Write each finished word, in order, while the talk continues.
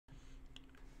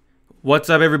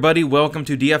What's up, everybody? Welcome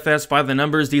to DFS by the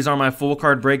Numbers. These are my full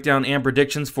card breakdown and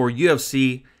predictions for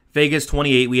UFC Vegas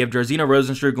 28. We have Jairzinho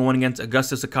Rozenstruik going against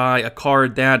Augusto Sakai, a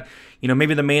card that,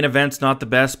 maybe the main event's not the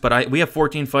best, but we have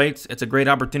 14 fights. It's a great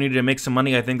opportunity to make some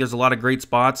money. I think there's a lot of great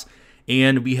spots,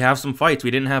 and we have some fights. We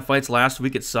didn't have fights last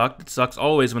week. It sucked. It sucks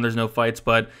always when there's no fights,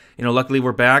 but, luckily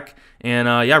we're back and,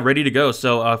 ready to go.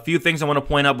 So a few things I want to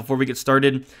point out before we get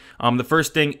started. The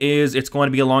first thing is it's going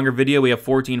to be a longer video. We have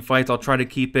 14 fights. I'll try to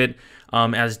keep it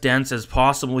as dense as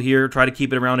possible here. Try to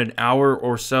keep it around an hour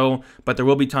or so, but there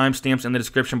will be timestamps in the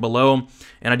description below.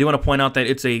 And I do want to point out that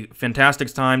it's a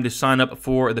fantastic time to sign up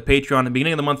for the Patreon at the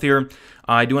beginning of the month here.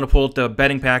 I do want to pull up the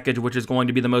betting package, which is going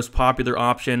to be the most popular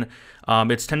option.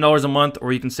 It's $10 a month,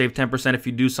 or you can save 10% if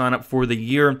you do sign up for the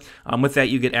year. With that,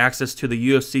 you get access to the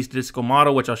UFC statistical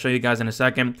model, which I'll show you guys in a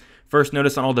second. First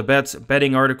notice on all the bets,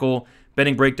 betting article,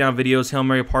 betting breakdown videos, Hail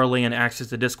Mary parlay, and access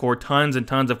to Discord. Tons and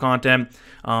tons of content.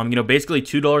 Basically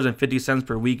 $2.50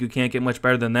 per week. You can't get much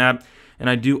better than that. And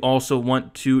I do also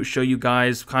want to show you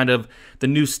guys kind of the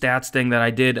new stats thing that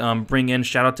I did bring in.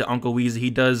 Shout out to Uncle Weezy. He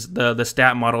does the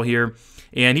stat model here,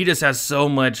 and he just has so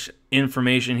much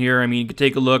information here. I mean, you can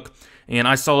take a look. And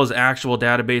I saw his actual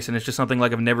database, and it's just something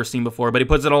like I've never seen before. But he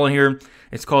puts it all in here.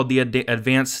 It's called the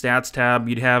Advanced Stats tab.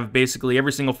 You'd have basically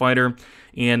every single fighter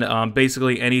and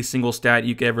basically any single stat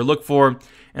you could ever look for.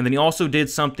 And then he also did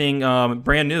something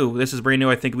brand new. This is brand new.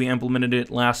 I think we implemented it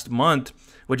last month,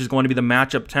 which is going to be the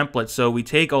matchup template. So we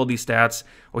take all these stats,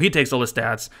 or he takes all the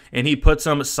stats, and he puts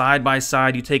them side by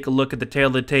side. You take a look at the tail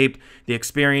of the tape, the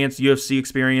experience, UFC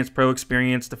experience, pro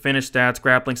experience, the finish stats,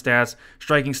 grappling stats,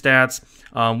 striking stats,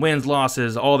 wins,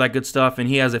 losses, all that good stuff, and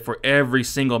he has it for every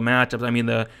single matchup. I mean,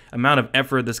 the amount of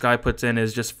effort this guy puts in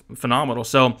is just phenomenal.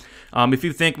 So if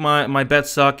you think my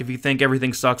bets suck, if you think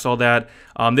everything sucks, all that,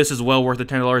 this is well worth the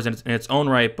 $10 in its own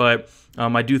right, but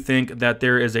I do think that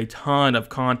there is a ton of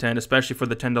content, especially for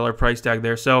the $10 price tag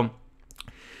there. So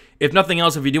if nothing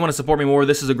else, if you do want to support me more,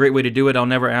 this is a great way to do it. I'll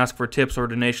never ask for tips or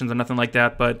donations or nothing like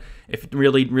that, but if it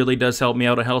really, really does help me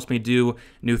out, it helps me do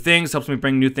new things, helps me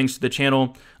bring new things to the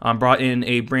channel. Brought in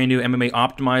a brand new MMA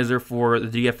optimizer for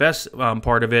the DFS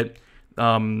part of it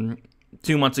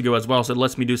 2 months ago as well, so it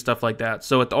lets me do stuff like that.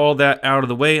 So with all that out of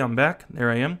the way, I'm back.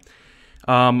 There I am.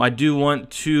 I do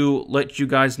want to let you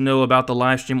guys know about the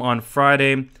live stream on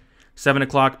Friday, 7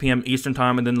 o'clock p.m. Eastern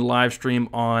Time, and then the live stream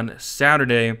on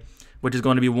Saturday, which is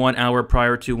going to be 1 hour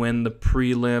prior to when the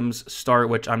prelims start,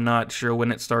 which I'm not sure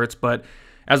when it starts, but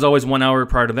as always, 1 hour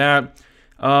prior to that.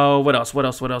 What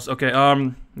else? Okay,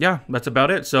 yeah, that's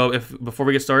about it. So before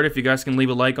we get started, if you guys can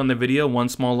leave a like on the video, one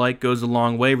small like goes a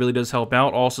long way, really does help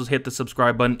out. Also, hit the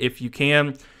subscribe button if you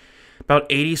can. About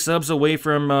 80 subs away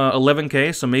from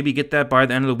 11K, so maybe get that by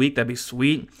the end of the week. That'd be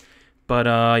sweet. But,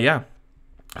 yeah.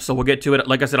 So we'll get to it.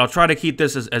 Like I said, I'll try to keep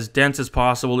this as dense as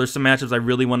possible. There's some matchups I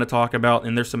really want to talk about,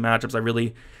 and there's some matchups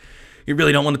you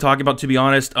really don't want to talk about, to be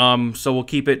honest. So we'll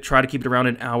try to keep it around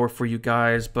an hour for you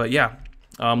guys. But, yeah,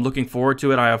 I'm looking forward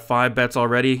to it. I have 5 bets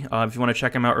already. If you want to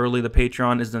check them out early, the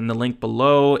Patreon is in the link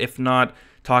below. If not,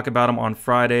 talk about them on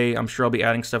Friday. I'm sure I'll be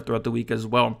adding stuff throughout the week as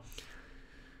well.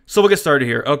 So we'll get started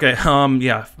here. Okay,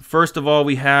 yeah. First of all,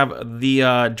 we have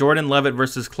the Jordan Leavitt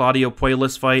versus Claudio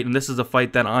Puelles fight, and this is a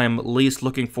fight that I am least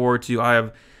looking forward to. I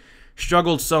have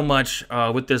struggled so much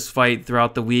with this fight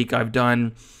throughout the week. I've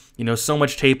done, so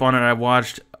much tape on it. I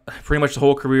watched pretty much the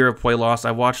whole career of Puelles.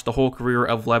 I watched the whole career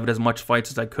of Leavitt, as much fights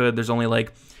as I could. There's only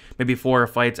like maybe 4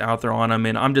 fights out there on him,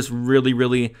 and I'm just really,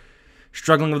 really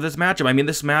struggling with this matchup. I mean,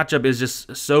 this matchup is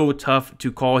just so tough to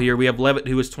call here. We have Leavitt,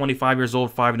 who is 25 years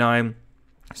old, 5'9",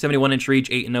 71-inch reach,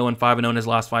 8-0 and 5-0 in his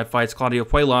last 5 fights. Claudio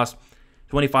Puelles,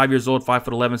 25 years old,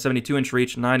 5'11", 72-inch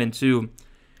reach, 9-2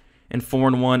 and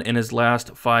 4-1 in his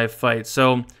last 5 fights.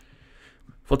 So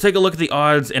we'll take a look at the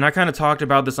odds, and I kind of talked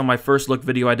about this on my first look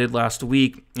video I did last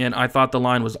week, and I thought the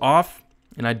line was off,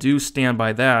 and I do stand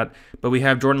by that. But we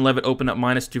have Jordan Leavitt open up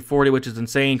 -240, which is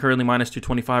insane. Currently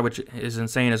 -225, which is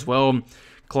insane as well.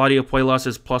 Claudio Puelles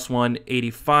is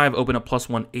 +185, open up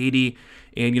 +180.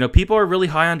 And, people are really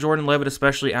high on Jordan Leavitt,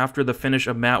 especially after the finish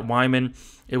of Matt Wiman.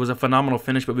 It was a phenomenal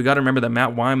finish, but we got to remember that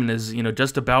Matt Wiman is,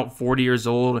 just about 40 years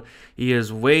old. He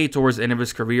is way towards the end of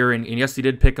his career, and yes, he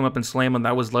did pick him up and slam him.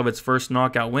 That was Leavitt's first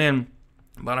knockout win,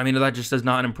 but, I mean, that just does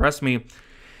not impress me.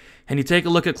 And you take a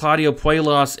look at Claudio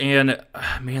Puelles, and,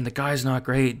 man, the guy's not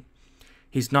great.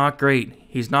 He's not great.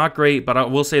 He's not great, but I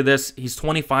will say this. He's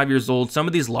 25 years old. Some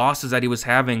of these losses that he was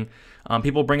having,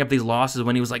 people bring up these losses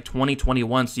when he was like 20,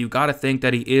 21, so you got to think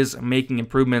that he is making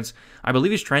improvements. I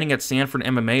believe he's training at Sanford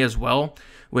MMA as well,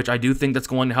 which I do think that's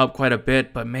going to help quite a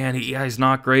bit, but man, he's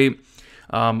not great.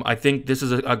 I think this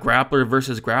is a grappler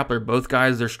versus grappler. Both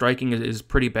guys, their striking is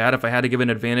pretty bad. If I had to give an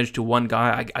advantage to one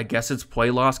guy, I guess it's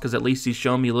play loss, because at least he's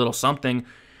shown me a little something.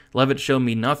 Leavitt showed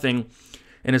me nothing.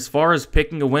 And as far as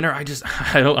picking a winner, I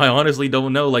honestly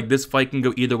don't know. Like, this fight can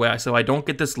go either way. So I don't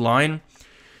get this line,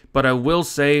 but I will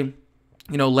say,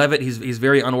 you know, Leavitt, he's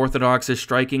very unorthodox. His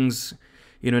striking's,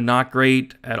 you know, not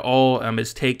great at all.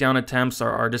 His takedown attempts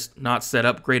are just not set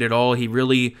up great at all. He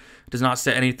really does not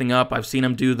set anything up. I've seen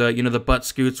him do the, you know, the butt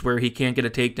scoots where he can't get a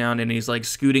takedown and he's like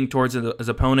scooting towards his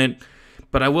opponent.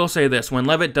 But I will say this, when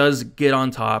Leavitt does get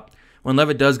on top, when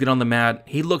Leavitt does get on the mat,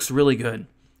 he looks really good.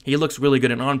 He looks really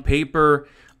good. And on paper,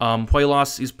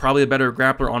 Puelas, he's probably a better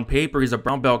grappler on paper. He's a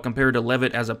brown belt compared to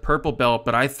Leavitt as a purple belt.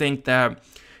 But I think that,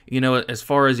 you know, as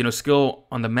far as, you know, skill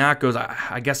on the mat goes,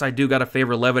 I guess I do got to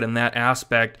favor Leavitt in that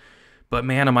aspect. But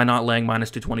man, am I not laying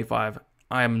minus 225.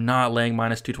 I am not laying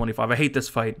minus 225. I hate this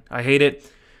fight. I hate it.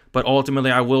 But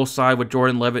ultimately, I will side with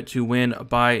Jordan Leavitt to win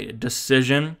by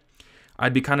decision.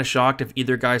 I'd be kind of shocked if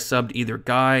either guy subbed either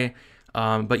guy.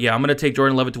 But yeah, I'm going to take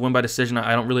Jordan Leavitt to win by decision.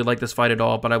 I don't really like this fight at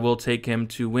all, but I will take him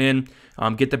to win.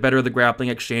 Get the better of the grappling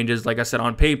exchanges. Like I said,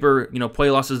 on paper, you know,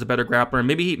 Puelas is the better grappler.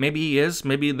 Maybe he is.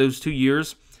 Maybe those 2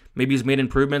 years, maybe he's made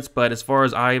improvements. But as far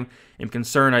as I am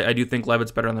concerned, I do think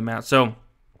Leavitt's better on the mat. So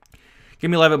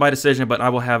give me Leavitt by decision, but I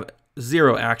will have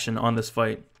zero action on this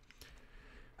fight.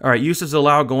 All right, Youssef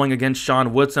Zalal going against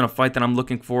Sean Woodson, a fight that I'm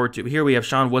looking forward to. Here we have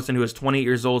Sean Woodson, who is 28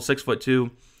 years old,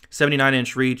 6'2",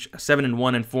 79-inch reach,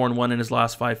 7-1 and 4-1 in his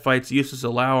last 5 fights. Youssef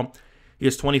Zalal, he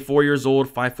is 24 years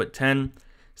old, 5'10",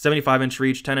 75-inch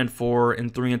reach, 10-4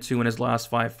 and 3-2 in his last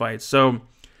 5 fights. So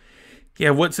yeah,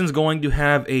 Woodson's going to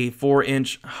have a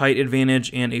 4-inch height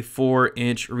advantage and a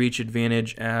 4-inch reach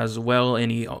advantage as well.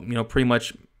 And he, you know, pretty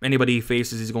much anybody he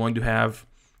faces, he's going to have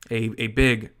a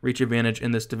big reach advantage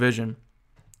in this division.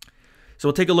 So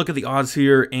we'll take a look at the odds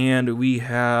here, and we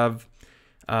have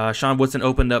Sean Woodson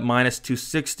opened up minus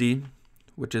 260,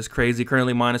 which is crazy,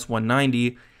 currently minus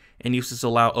 190, and Youssef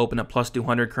Zalal opened up plus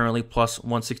 200, currently plus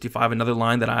 165, another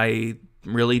line that I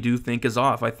really do think is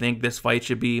off. I think this fight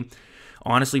should be,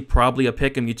 honestly, probably a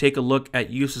pick. And you take a look at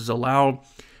Youssef Zalal,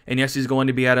 and yes, he's going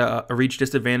to be at a reach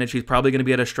disadvantage. He's probably going to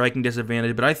be at a striking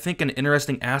disadvantage, but I think an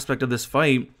interesting aspect of this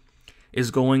fight is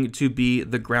going to be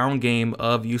the ground game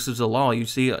of Youssef Zalal.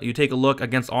 You take a look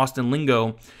against Austin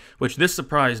Lingo, which this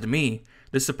surprised me.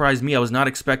 This surprised me. I was not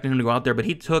expecting him to go out there, but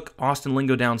he took Austin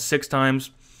Lingo down 6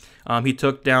 times. He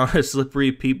took down a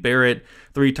slippery Pete Barrett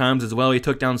 3 times as well. He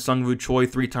took down Sungwoo Choi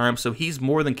 3 times, so he's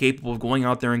more than capable of going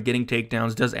out there and getting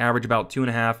takedowns. Does average about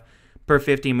 2.5 per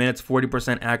 15 minutes,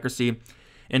 40% accuracy.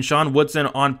 And Sean Woodson,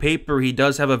 on paper, he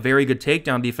does have a very good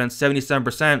takedown defense,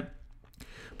 77%.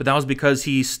 But that was because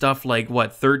he stuffed like,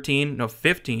 what, 15?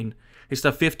 He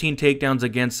stuffed 15 takedowns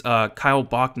against Kyle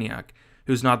Bochniak,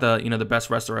 who's not the best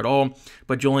wrestler at all.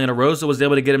 But Juliana Rosa was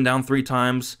able to get him down 3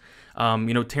 times.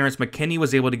 Terrence McKinney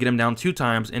was able to get him down 2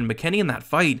 times. And McKinney in that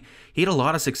fight, he had a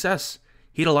lot of success.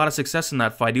 He had a lot of success in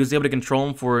that fight. He was able to control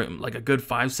him for like a good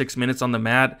 5-6 minutes on the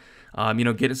mat.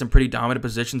 Getting some pretty dominant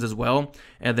positions as well.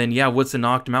 And then, yeah, Woodson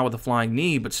knocked him out with a flying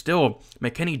knee. But still,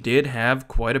 McKinney did have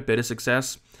quite a bit of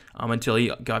success until he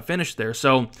got finished there.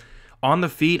 So on the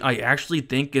feet, I actually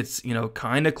think it's,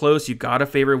 kind of close. You got to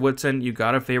favor Woodson. You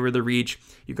got to favor the reach.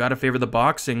 You got to favor the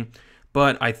boxing.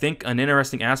 But I think an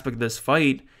interesting aspect of this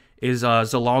fight is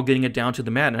Zalal getting it down to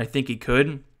the mat, and I think he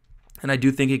could. And I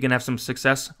do think he can have some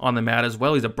success on the mat as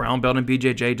well. He's a brown belt in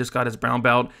BJJ, just got his brown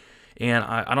belt. And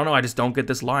I don't know, I just don't get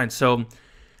this line. So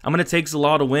I'm going to take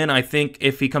Zalal to win. I think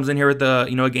if he comes in here with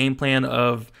a game plan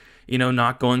of,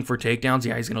 not going for takedowns,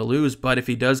 yeah, he's going to lose. But if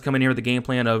he does come in here with a game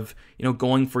plan of,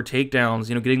 going for takedowns,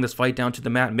 getting this fight down to the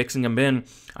mat, mixing them in,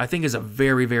 I think is a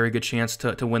very, very good chance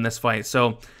to win this fight.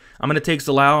 So I'm going to take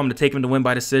Zalal. I'm going to take him to win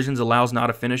by decision. Zalal's not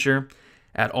a finisher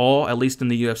at all, at least in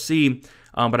the UFC.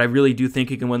 But I really do think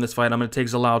he can win this fight. I'm going to take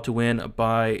Zalal to win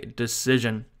by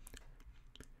decision.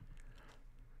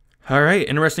 All right,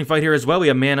 interesting fight here as well. We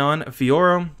have Manon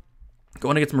Fiorot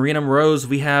going against Marina Moroz.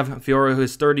 We have Fiorot, who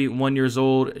is 31 years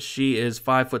old. She is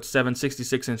 5'7",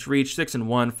 66-inch reach,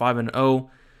 6-1,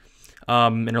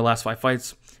 5-0 in her last 5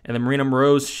 fights. And then Marina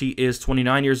Moroz, she is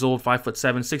 29 years old, 5'7",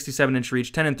 67-inch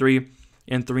reach, 10-3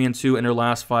 and 3-2 in her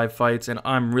last 5 fights. And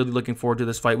I'm really looking forward to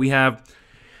this fight. We have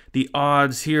the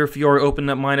odds here. Fiorot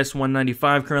opened up minus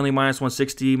 195, currently minus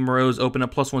 160. Moroz opened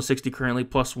up plus 160, currently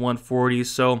plus 140.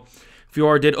 So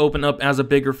Fiorot did open up as a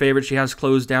bigger favorite. She has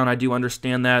closed down. I do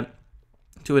understand that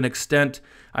to an extent.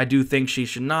 I do think she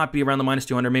should not be around the minus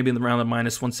 200. Maybe around the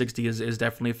minus 160 is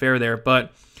definitely fair there.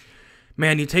 But,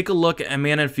 man, you take a look at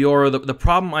Manon Fiorot. The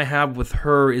problem I have with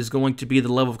her is going to be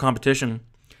the level of competition.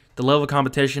 The level of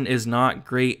competition is not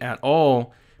great at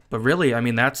all. But really, I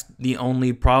mean, that's the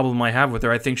only problem I have with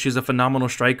her. I think she's a phenomenal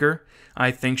striker.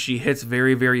 I think she hits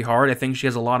very, very hard. I think she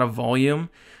has a lot of volume.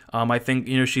 I think,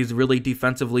 she's really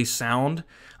defensively sound.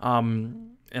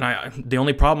 The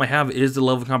only problem I have is the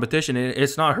level of competition.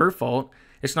 It's not her fault.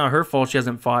 It's not her fault she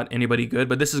hasn't fought anybody good.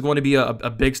 But this is going to be a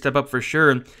big step up for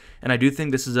sure. And I do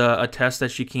think this is a test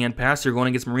that she can pass. They're going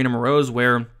against Marina Moroz,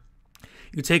 where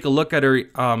you take a look at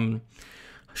her.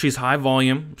 She's high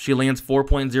volume. She lands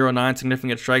 4.09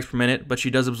 significant strikes per minute, but she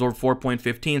does absorb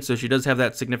 4.15, so she does have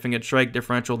that significant strike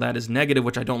differential that is negative,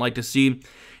 which I don't like to see.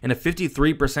 And a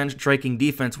 53% striking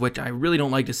defense, which I really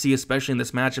don't like to see, especially in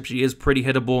this matchup. She is pretty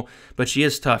hittable, but she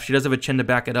is tough. She does have a chin to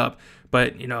back it up,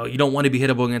 but you don't want to be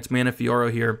hittable against Mana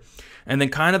Fiorot here. And then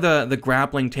kind of the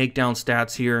grappling takedown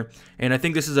stats here, and I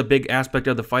think this is a big aspect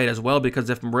of the fight as well, because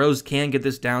if Moroz can get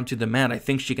this down to the mat, I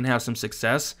think she can have some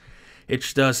success.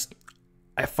 It's just,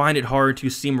 I find it hard to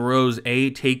see Moroz, A,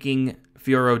 taking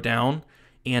Fiorot down,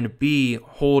 and B,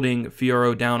 holding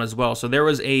Fiorot down as well. So there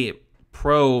was her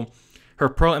pro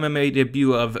MMA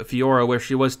debut of Fiorot where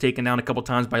she was taken down a couple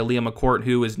times by Leah McCourt,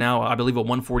 who is now, I believe, a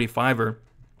 145er.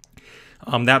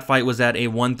 That fight was at a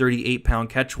 138-pound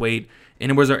catch weight,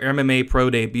 and it was her MMA pro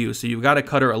debut. So you've got to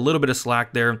cut her a little bit of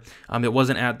slack there. It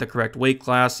wasn't at the correct weight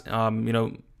class.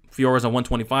 Fiorot's a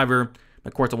 125er.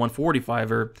 McCourt's a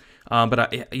 145er.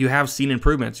 But you have seen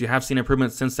improvements. You have seen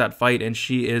improvements since that fight, and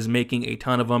she is making a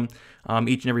ton of them.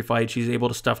 Each and every fight, she's able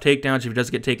to stuff takedowns. If she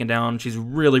does get taken down, she's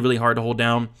really, really hard to hold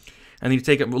down. And then you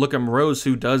take a look at Moroz,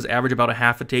 who does average about a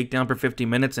half a takedown per 50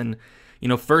 minutes. And,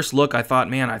 first look, I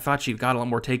thought she got a lot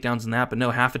more takedowns than that. But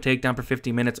no, half a takedown per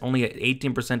 50 minutes, only at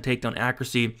 18% takedown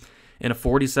accuracy, and a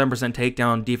 47%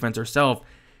 takedown defense herself.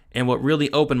 And what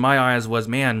really opened my eyes was,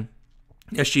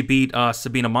 yes, she beat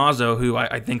Sabina Mazo, who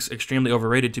I think is extremely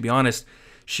overrated, to be honest.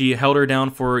 She held her down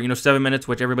for 7 minutes,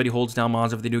 which everybody holds down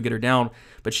Mazo if they do get her down.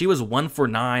 But she was 1 for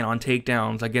 9 on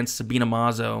takedowns against Sabina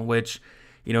Mazo, which,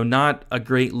 not a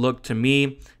great look to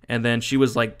me. And then she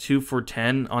was like 2 for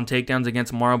 10 on takedowns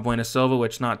against Mara Buena Silva,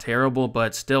 which not terrible,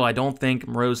 but still, I don't think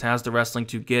Moroz has the wrestling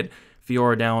to get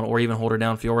Fiorot down or even hold her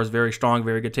down. Fiorot is very strong,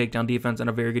 very good takedown defense, and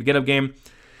a very good get-up game.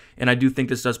 And I do think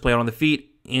this does play out on the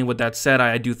feet. And with that said,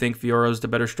 I do think Fiorot's the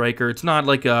better striker. It's not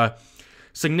like a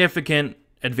significant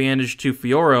advantage to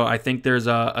Fiorot. I think there's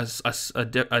a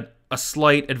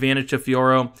slight advantage to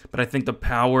Fiorot, but I think the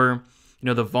power,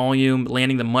 the volume,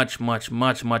 landing the much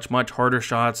harder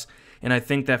shots, and I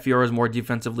think that Fiorot is more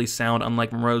defensively sound,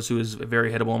 unlike Moroz, who is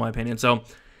very hittable in my opinion. So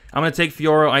I'm going to take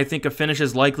Fiorot. I think a finish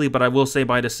is likely, but I will say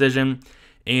by decision.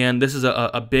 And this is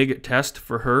a big test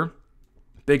for her.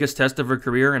 Biggest test of her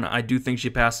career, and I do think she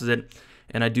passes it,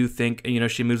 and I do think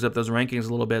she moves up those rankings a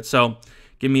little bit. So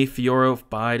give me Fiorot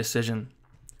by decision.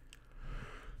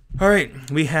 All right,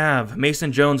 we have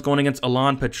Mason Jones going against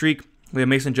Alan Patrick. We have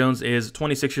Mason Jones is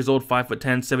 26 years old, 5'10",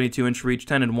 72-inch reach,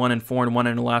 10-1 and 4-1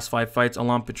 in the last 5 fights.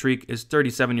 Alan Patrick is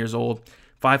 37 years old,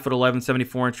 5'11",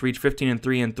 74-inch reach,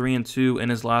 15-3 and 3-2 in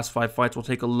his last 5 fights. We'll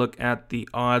take a look at the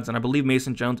odds, and I believe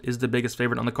Mason Jones is the biggest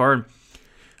favorite on the card.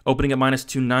 Opening at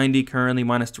 -290, currently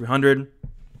 -300.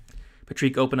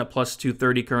 Patrick opened at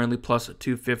 +230, currently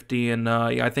 +250. And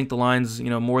I think the line's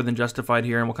more than justified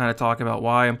here, and we'll kind of talk about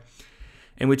why.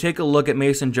 And we take a look at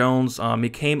Mason Jones. He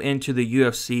came into the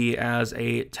UFC as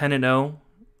a 10-0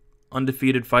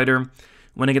 undefeated fighter,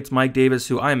 went against Mike Davis,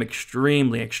 who I am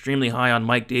extremely high on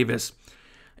Mike Davis.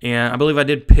 And I believe I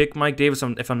did pick Mike Davis,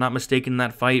 if I'm not mistaken, in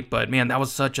that fight. But man, that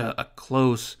was such a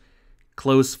close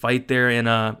fight there, in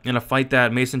a fight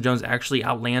that Mason Jones actually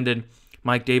outlanded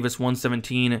Mike Davis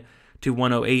 117 to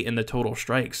 108 in the total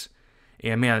strikes.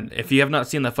 And man, if you have not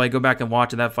seen that fight, go back and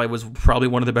watch it. That fight was probably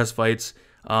one of the best fights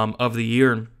of the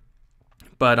year.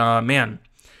 But man,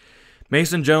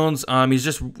 Mason Jones, he's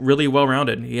just really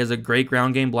well-rounded. He has a great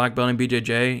ground game, black belt in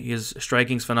BJJ. His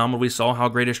striking's phenomenal. We saw how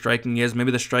great his striking is.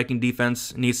 Maybe the striking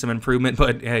defense needs some improvement,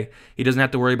 but hey, he doesn't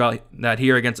have to worry about that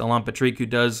here against Alan Patrick, who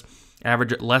does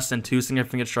average less than 2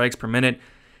 significant strikes per minute.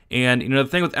 And the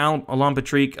thing with Alan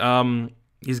Patrick,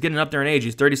 he's getting up there in age.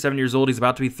 He's 37 years old. He's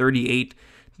about to be 38.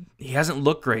 He hasn't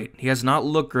looked great. He has not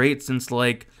looked great since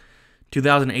like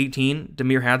 2018,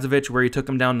 Damir Hadzovic, where he took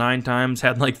him down 9 times,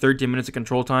 had like 13 minutes of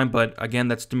control time. But again,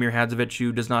 that's Damir Hadzovic,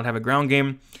 who does not have a ground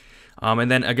game.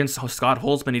 And then against Scott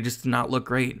Holtzman, he just did not look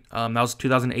great. That was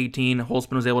 2018.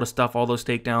 Holtzman was able to stuff all those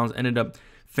takedowns, ended up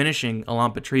finishing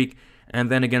Alan Patrick. And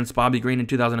then against Bobby Green in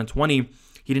 2020,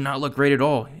 he did not look great at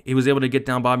all. He was able to get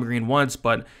down Bobby Green once,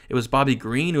 but it was Bobby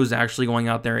Green who was actually going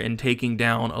out there and taking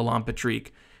down Alan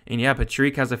Patrick. And yeah,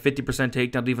 Patrick has a 50%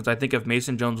 takedown defense. I think if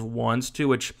Mason Jones wants to,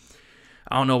 which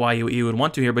I don't know why he would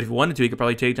want to here, but if he wanted to, he could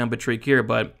probably take down Patrick here.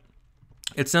 But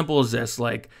It's simple as this.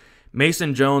 Like,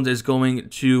 Mason Jones is going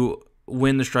to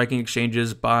win the striking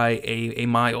exchanges by a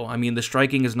mile. I mean, the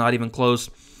striking is not even close.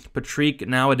 Patrick,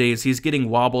 nowadays, he's getting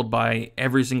wobbled by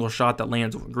every single shot that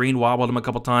lands. Green wobbled him a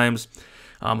couple times.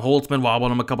 Holtzman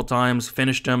wobbled him a couple times,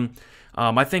 finished him.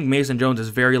 I think Mason Jones is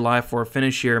very live for a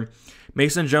finish here.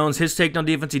 Mason Jones, his takedown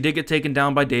defense, he did get taken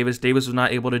down by Davis. Davis was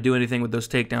not able to do anything with those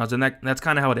takedowns, and that's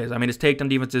kind of how it is. I mean, his takedown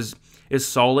defense is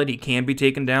solid. He can be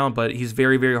taken down, but he's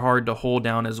very, very hard to hold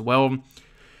down as well.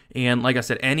 And like I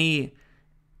said, any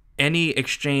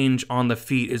exchange on the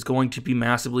feet is going to be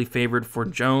massively favored for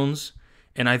Jones,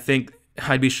 and I think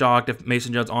I'd be shocked if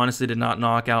Mason Jones honestly did not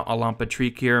knock out Alan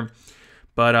Patrick here.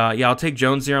 But yeah, I'll take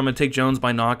Jones here. I'm going to take Jones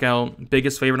by knockout.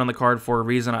 Biggest favorite on the card for a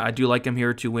reason. I do like him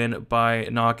here to win by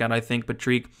knockout. I think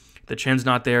Patrick, the chin's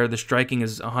not there. The striking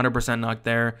is 100% not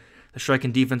there. The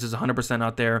striking defense is 100%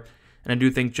 not there. And I do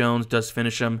think Jones does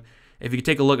finish him. If you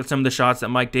take a look at some of the shots that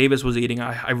Mike Davis was eating,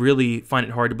 I really find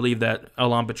it hard to believe that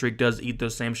Alan Patrick does eat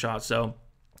those same shots. So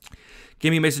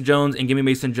give me Mason Jones, and give me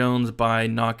Mason Jones by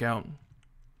knockout.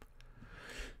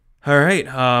 All right,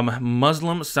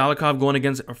 Muslim Salikhov going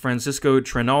against Francisco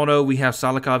Trinaldo. We have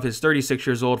Salikhov, his 36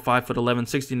 years old, 5'11",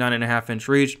 69.5-inch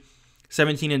reach,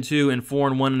 17-2 and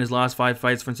 4-1 in his last 5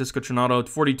 fights. Francisco Trinaldo,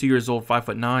 42 years old,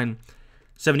 5'9",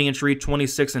 70-inch reach,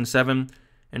 26-7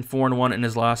 and 4-1 in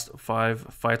his last 5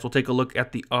 fights. We'll take a look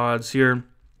at the odds here.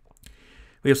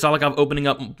 We have Salikhov opening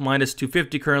up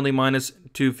 -250, currently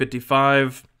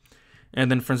 -255,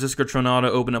 and then Francisco Trinaldo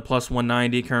open up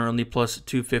 +190, currently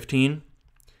 +215.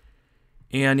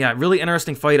 And yeah, really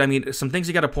interesting fight. I mean, some things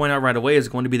you got to point out right away is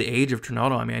going to be the age of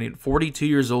Trinaldo. I mean, 42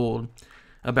 years old,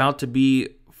 about to be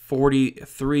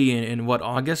 43 in what,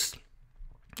 August?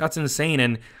 That's insane.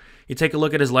 And you take a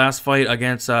look at his last fight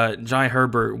against Jai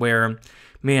Herbert, where,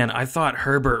 man, I thought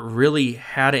Herbert really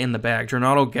had it in the bag.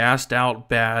 Trinaldo gassed out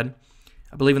bad,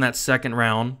 I believe in that second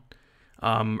round,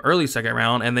 early second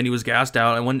round, and then he was gassed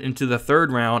out and went into the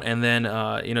third round, and then,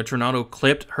 Trinaldo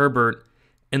clipped Herbert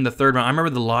in the third round. I remember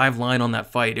the live line on that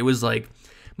fight. It was like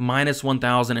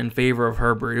 -1,000 in favor of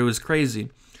Herbert. It was crazy.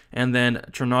 And then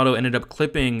Trinaldo ended up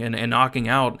clipping and knocking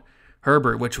out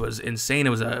Herbert, which was insane. It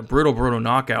was a brutal, brutal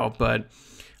knockout. But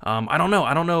I don't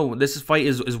know. This fight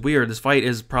is weird. This fight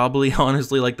is probably,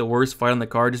 honestly, like the worst fight on the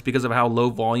card just because of how low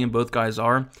volume both guys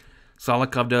are.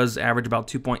 Salikhov does average about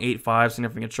 2.85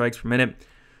 significant strikes per minute.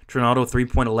 Trinaldo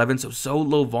 3.11, so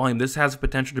low volume. This has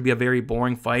potential to be a very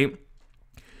boring fight.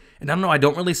 And I don't know, I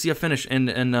don't really see a finish. And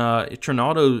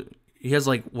Trinaldo, he has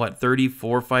like, what,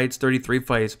 34 fights, 33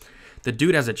 fights. The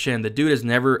dude has a chin. The dude has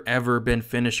never, ever been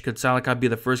finished. Could Salikhov be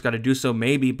the first guy to do so?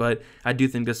 Maybe, but I do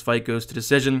think this fight goes to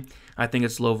decision. I think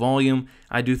it's low volume.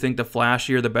 I do think the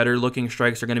flashier, the better-looking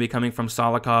strikes are going to be coming from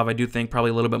Salikhov. I do think probably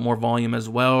a little bit more volume as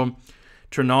well.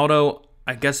 Trinaldo,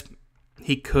 I guess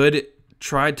he could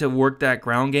try to work that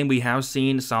ground game. We have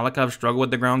seen Salikhov struggle with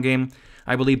the ground game.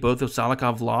 I believe both of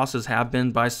Salikhov's losses have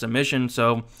been by submission.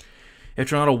 So if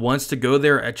Trinaldo wants to go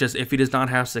there, if he does not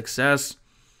have success,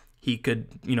 he could,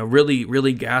 really,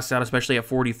 really gas out, especially at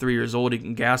 43 years old. He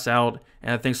can gas out,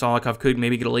 and I think Salikhov could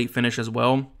maybe get a late finish as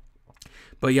well.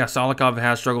 But yeah, Salikhov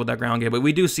has struggled with that ground game. But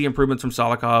we do see improvements from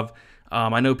Salikhov.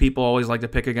 I know people always like to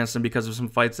pick against him because of some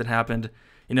fights that happened,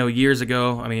 years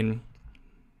ago. I mean,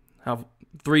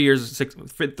 3 years,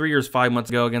 5 months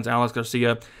ago against Alex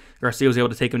Garcia. Garcia was able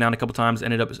to take him down a couple times,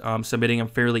 ended up submitting him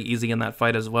fairly easy in that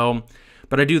fight as well.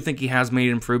 But I do think he has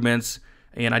made improvements,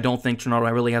 and I don't think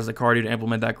Trinaldo really has the cardio to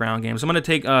implement that ground game. So I'm going to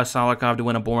take Salikhov to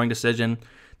win a boring decision.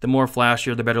 The more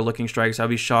flashier, the better looking strikes. I'd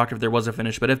be shocked if there was a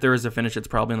finish, but if there is a finish, it's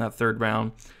probably in that third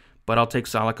round. But I'll take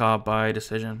Salikhov by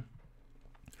decision.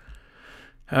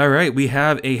 All right, we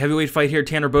have a heavyweight fight here.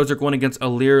 Tanner Boser going against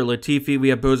Ilir Latifi. We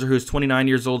have Boser, who's 29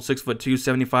 years old, 6'2",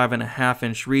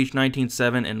 75.5-inch reach,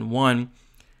 19-7 and 1.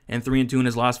 And 3-2 in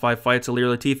his last 5 fights.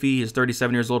 Ilir Latifi is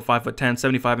 37 years old, 5'10",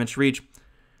 75-inch reach,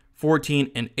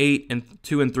 14-8 and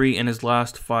 2-3 in his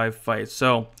last 5 fights.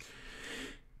 So,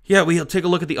 yeah, we'll take a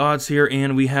look at the odds here,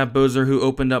 and we have Boser, who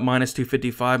opened up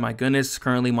 -255. My goodness,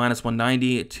 currently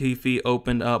 -190. Latifi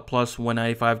opened up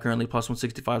 +195, currently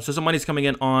 +165. So some money's coming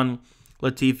in on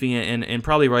Latifi, and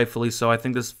probably rightfully so. I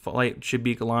think this fight should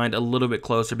be aligned a little bit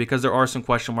closer because there are some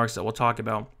question marks that we'll talk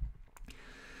about.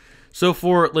 So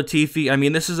for Latifi, I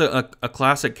mean, this is a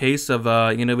classic case of,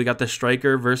 we got the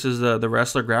striker versus the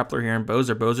wrestler grappler here in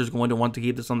Boser. Boser's going to want to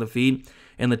keep this on the feet,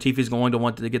 and Latifi's going to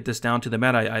want to get this down to the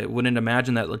mat. I wouldn't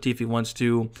imagine that Latifi wants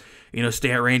to,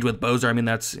 stay at range with Boser. I mean,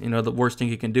 that's, the worst thing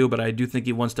he can do, but I do think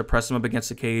he wants to press him up against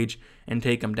the cage and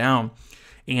take him down.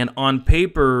 And on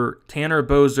paper, Tanner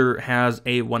Boser has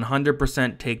a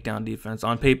 100% takedown defense.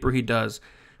 On paper, he does.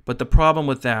 But the problem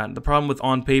with that, the problem with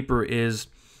on paper is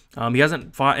he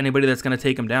hasn't fought anybody that's going to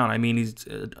take him down. I mean,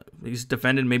 he's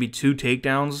defended maybe 2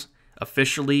 takedowns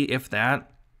officially, if that.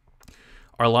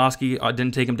 Arlovski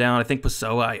didn't take him down. I think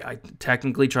Pessoa, I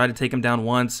technically tried to take him down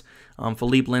once.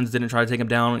 Philippe Lins didn't try to take him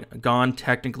down. Gon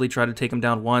technically tried to take him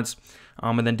down once.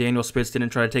 And then Daniel Spitz didn't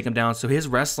try to take him down. So his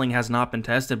wrestling has not been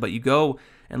tested. But you go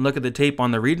and look at the tape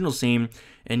on the regional scene,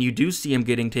 and you do see him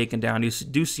getting taken down. You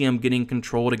do see him getting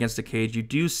controlled against the cage. You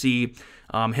do see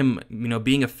him,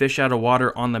 being a fish out of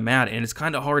water on the mat. And it's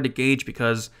kind of hard to gauge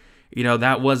because,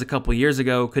 that was a couple years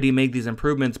ago. Could he make these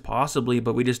improvements? Possibly,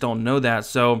 but we just don't know that.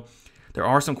 So there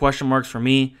are some question marks for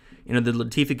me. The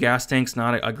Latifi gas tank's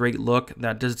not a great look.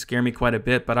 That does scare me quite a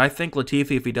bit. But I think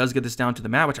Latifi, if he does get this down to the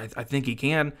mat, which I think he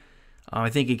can,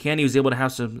 he was able to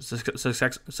have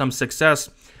some success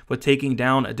with taking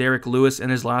down Derek Lewis in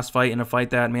his last fight, in a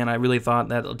fight that, man, I really thought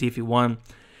that Latifi won.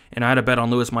 And I had a bet on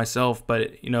Lewis myself.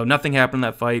 But, nothing happened in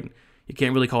that fight. You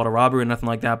can't really call it a robbery or nothing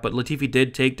like that. But Latifi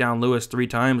did take down Lewis 3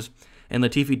 times. And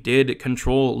Latifi did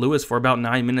control Lewis for about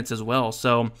 9 minutes as well.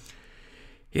 So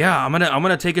yeah, I'm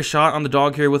gonna take a shot on the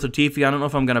dog here with Latifi. I don't know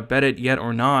if I'm gonna bet it yet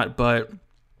or not, but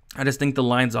I just think the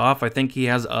line's off. I think he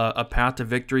has a path to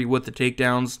victory with the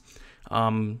takedowns.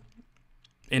 And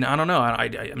I don't know.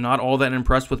 I'm not all that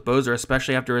impressed with Boser,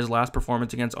 especially after his last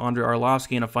performance against Andrei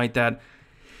Arlovski in a fight that,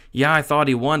 yeah, I thought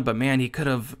he won, but man, he could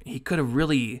have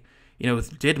really,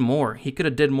 did more. He could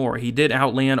have did more. He did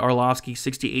outland Arlovski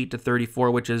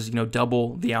 68-34, which is,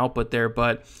 double the output there,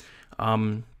 but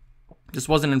just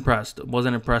wasn't impressed. So I'm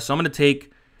going to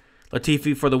take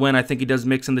Latifi for the win. I think he does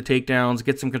mix in the takedowns,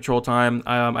 get some control time.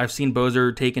 I've seen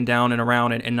Boser taken down and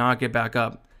around and not get back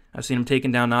up. I've seen him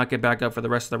taken down, not get back up for the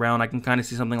rest of the round. I can kind of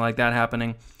see something like that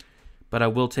happening. But I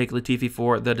will take Latifi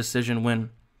for the decision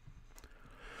win.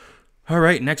 All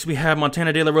right, next we have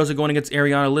Montana De La Rosa going against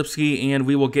Ariana Lipski, and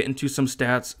we will get into some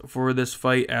stats for this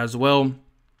fight as well.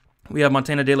 We have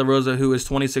Montana De La Rosa, who is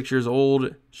 26 years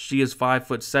old. She is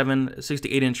 5'7",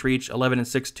 68-inch reach,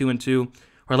 11-6, 2-2,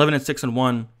 or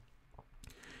 11-6-1,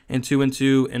 and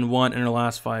 2-2-1 in her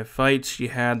last 5 fights. She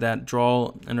had that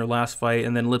draw in her last fight,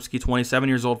 and then Lipski, 27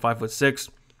 years old, 5'6",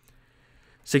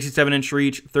 67-inch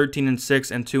reach,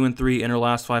 13-6, and 2-3 in her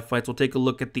last 5 fights. We'll take a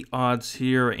look at the odds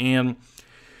here, and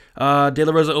De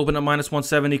La Rosa opened up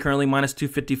 -170, currently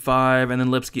 -255, and then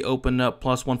Lipski opened up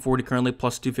 +140, currently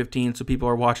 +215. So people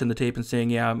are watching the tape and saying,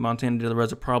 yeah, Montana De La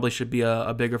Rosa probably should be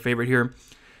a bigger favorite here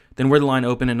than where the line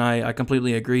opened, and I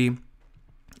completely agree.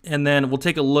 And then we'll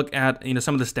take a look at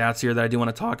some of the stats here that I do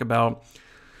want to talk about.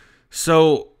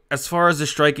 So as far as the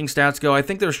striking stats go, I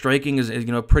think their striking is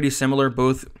pretty similar.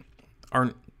 Both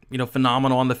aren't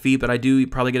phenomenal on the feet, but I do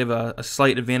probably give a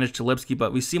slight advantage to Lipski.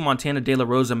 But we see Montana De La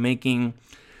Rosa making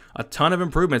a ton of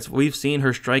improvements. We've seen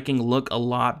her striking look a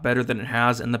lot better than it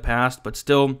has in the past, but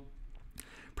still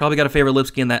probably got to favor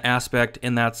Lipski in that aspect,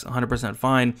 and that's 100%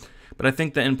 fine. But I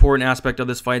think the important aspect of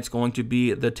this fight is going to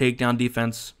be the takedown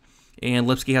defense, and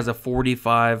Lipski has a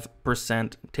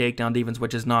 45% takedown defense,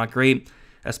 which is not great,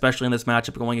 especially in this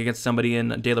matchup going against somebody in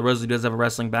De La Rosa who does have a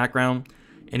wrestling background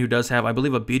and who does have, I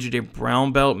believe, a BJJ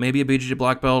brown belt, maybe a BJJ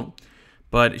black belt,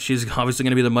 but she's obviously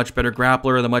going to be the much better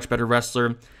grappler, the much better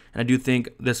wrestler. And I do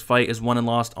think this fight is won and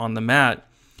lost on the mat.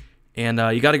 And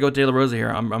you got to go with De La Rosa here.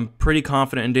 I'm pretty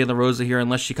confident in De La Rosa here,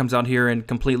 unless she comes out here and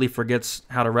completely forgets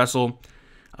how to wrestle,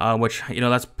 which,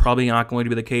 that's probably not going to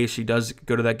be the case. She does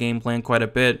go to that game plan quite a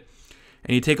bit.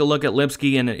 And you take a look at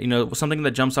Lipski, and, something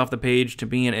that jumps off the page to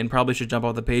me and probably should jump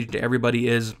off the page to everybody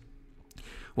is,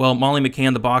 well, Molly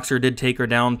McCann, the boxer, did take her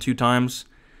down 2 times.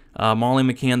 Molly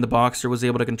McCann, the boxer, was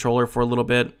able to control her for a little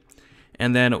bit.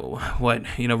 And then what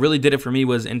really did it for me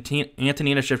was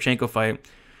Antonina Shevchenko fight,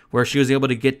 where she was able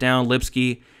to get down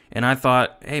Lipski, and I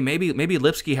thought, hey, maybe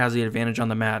Lipski has the advantage on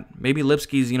the mat. Maybe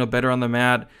Lipski's better on the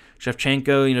mat.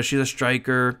 Shevchenko, she's a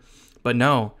striker, but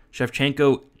no,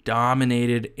 Shevchenko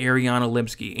dominated Ariana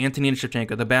Lipski. Antonina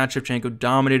Shevchenko, the bad Shevchenko,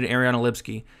 dominated Ariana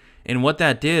Lipski, and what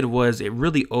that did was it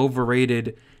really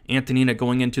overrated Antonina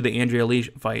going into the Andrea Lee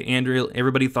fight.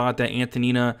 Everybody thought that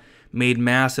Antonina made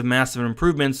massive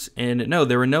improvements, and no,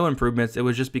 there were no improvements. It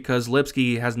was just because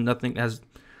Lipski doesn't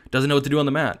know what to do on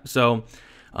the mat. So,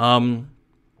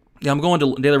 yeah, I'm going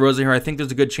to De La Rosa here. I think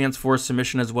there's a good chance for a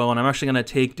submission as well, and I'm actually going to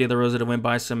take De La Rosa to win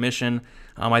by submission.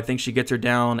 I think she gets her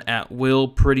down at will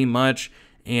pretty much,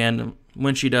 and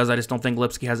when she does, I just don't think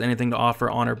Lipski has anything to offer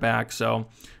on her back. So,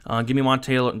 give me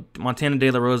Montana De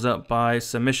La Rosa by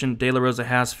submission. De La Rosa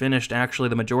has finished actually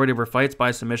the majority of her fights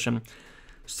by submission.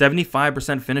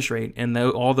 75% finish rate, and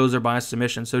all those are by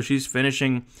submission. So she's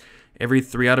finishing every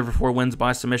 3 out of her 4 wins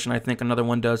by submission. I think another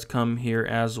one does come here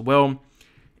as well.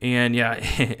 And yeah,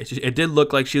 it did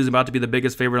look like she was about to be the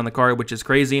biggest favorite on the card, which is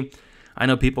crazy. I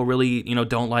know people really,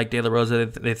 don't like De La Rosa.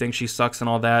 They think she sucks and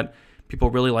all that.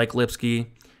 People really like Lipski.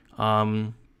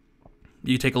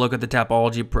 You take a look at the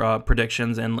Tapology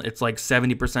predictions, and it's like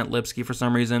 70% Lipski for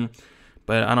some reason.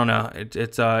 But I don't know.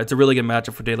 It's a really good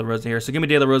matchup for De La Rosa here. So give me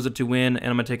De La Rosa to win, and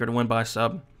I'm going to take her to win by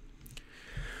sub.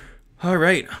 All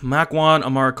right, Makwan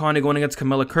Amirkhani going against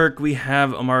Camilla Kirk. We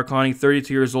have Amirkhani,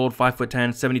 32 years old, 5'10",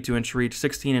 72-inch reach,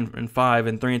 16-5,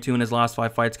 and 3-2 in his last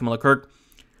 5 fights. Camilla Kirk,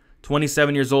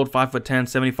 27 years old,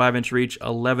 5'10", 75-inch reach,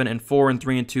 11-4, and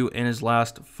 3-2 in his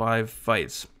last 5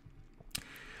 fights.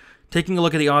 Taking a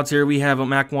look at the odds here, we have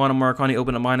Makwan Amirkhani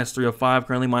open at -305,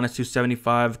 currently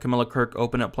 -275. Camilla Kirk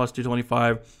open at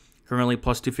 +225, currently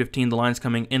 +215. The line's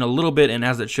coming in a little bit, and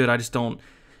as it should. I just don't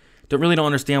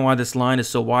understand why this line is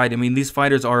so wide. I mean, these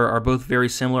fighters are both very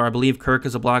similar. I believe Kirk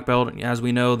is a black belt, as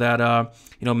we know that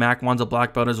Makwan's a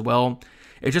black belt as well.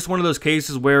 It's just one of those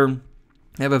cases where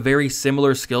they have a very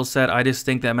similar skill set. I just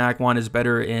think that Makwan is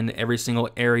better in every single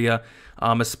area,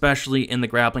 especially in the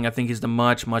grappling. I think he's the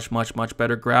much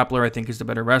better grappler. I think he's the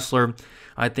better wrestler.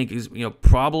 I think he's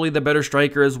probably the better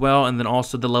striker as well. And then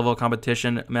also the level of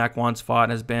competition Makwan's fought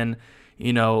has been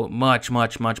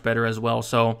much better as well.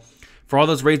 So for all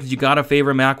those reasons, you gotta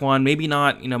favor Makwan. Maybe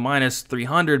not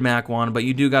 -300 Makwan, but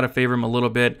you do gotta favor him a little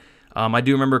bit. I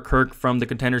do remember Kirk from the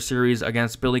Contender Series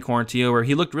against Billy Quarantillo, where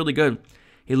he looked really good.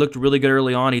 He looked really good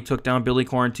early on. He took down Billy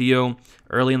Quarantillo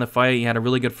early in the fight. He had a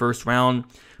really good first round.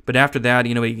 But after that,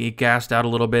 he gassed out a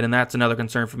little bit, and that's another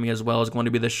concern for me as well, is going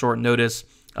to be the short notice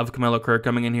of Camilla Kirk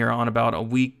coming in here on about a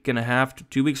week and a half to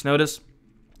 2 weeks notice.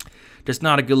 Just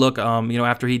not a good look,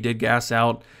 after he did gas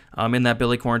out in that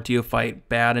Billy Quarantillo fight.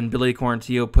 Bad, and Billy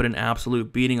Quarantillo put an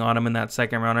absolute beating on him in that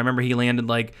second round. I remember he landed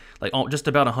just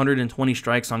about 120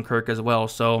 strikes on Kirk as well.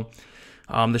 So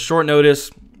the short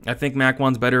notice, I think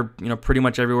Makwan's better, pretty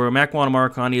much everywhere. Makwan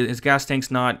Amirkhani, his gas tank's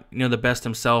not, the best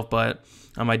himself, but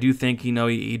I do think,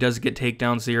 he does get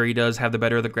takedowns here. He does have the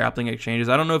better of the grappling exchanges.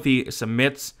 I don't know if he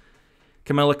submits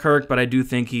Camilla Kirk, but I do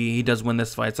think he does win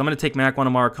this fight. So I'm going to take Makwan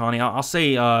Amirkhani. I'll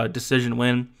say decision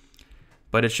win,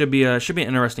 but it should be an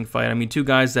interesting fight. I mean, two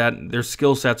guys that their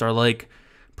skill sets are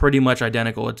pretty much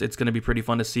identical. It's going to be pretty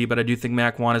fun to see, but I do think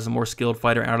Makwan is a more skilled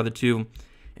fighter out of the two,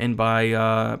 and by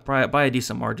a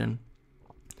decent margin.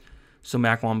 So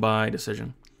Makwan by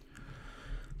decision.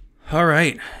 All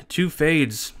right, two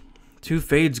fades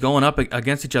going up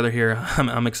against each other here.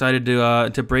 I'm excited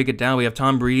to break it down. We have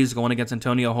Tom Breese going against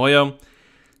Antonio Hoyo.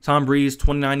 Tom Breese,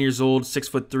 29 years old,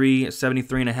 6'3",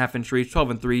 73.5-inch reach,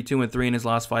 12-3, 2-3 in his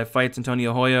last 5 fights.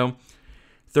 Antonio Hoyo,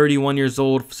 31 years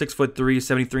old, 6'3",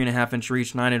 73.5-inch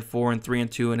reach, 9-4, and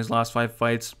 3-2 in his last 5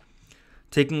 fights.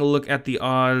 Taking a look at the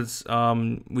odds,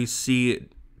 we see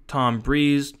Tom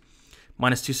Breese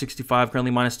 -265,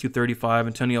 currently -235.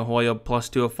 Antonio Hoyo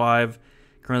 +205,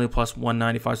 currently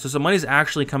 +195. So some money's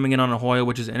actually coming in on Hoyo,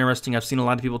 which is interesting. I've seen a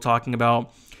lot of people talking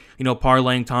about,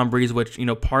 parlaying Tom Breese, which,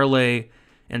 parlay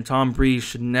and Tom Breese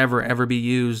should never, ever be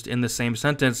used in the same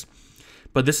sentence.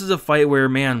 But this is a fight where,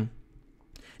 man,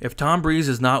 if Tom Breese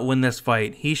does not win this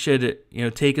fight, he should,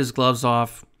 take his gloves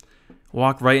off,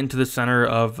 walk right into the center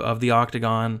of the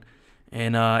octagon,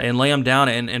 and lay him down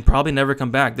and probably never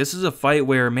come back. This is a fight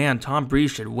where, man, Tom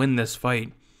Breese should win this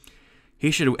fight.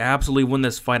 He should absolutely win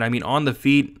this fight. I mean, on the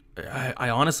feet, I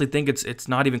honestly think it's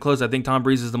not even close. I think Tom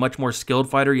Breese is the much more skilled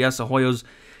fighter. Yes, Ahoyo's,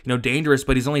 dangerous,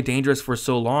 but he's only dangerous for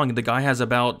so long. The guy has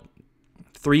about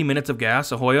 3 minutes of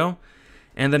gas, Ahoyo.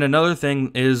 And then another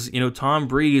thing is, Tom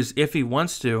Breese, if he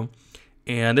wants to,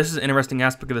 and this is an interesting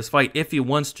aspect of this fight, if he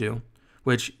wants to,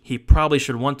 which he probably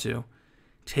should want to,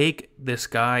 take this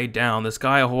guy down. This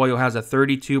guy, Ahoyo, has a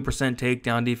 32%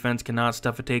 takedown defense, cannot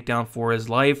stuff a takedown for his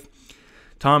life.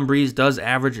 Tom Breese does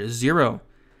average 0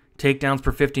 takedowns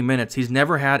per 50 minutes. He's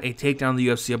never had a takedown in the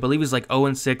UFC. I believe he's like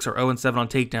 0-6 or 0-7 on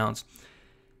takedowns.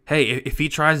 Hey, if he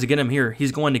tries to get him here,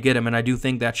 he's going to get him, and I do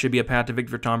think that should be a path to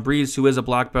victory for Tom Breese, who is a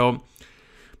black belt.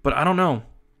 But I don't know.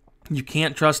 You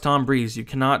can't trust Tom Breese. You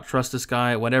cannot trust this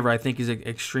guy, whatever. I think he's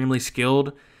extremely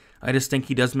skilled. I just think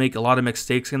he does make a lot of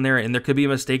mistakes in there, and there could be a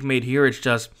mistake made here. It's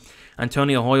just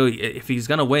Antonio Hoyo, if he's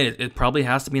going to win, it probably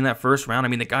has to be in that first round. I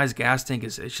mean, the guy's gas tank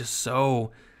is just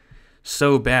so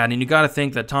bad. And you got to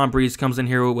think that Tom Breese comes in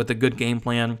here with a good game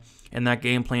plan, and that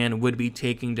game plan would be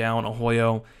taking down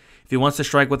Hoyo. If he wants to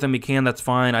strike with him, he can. That's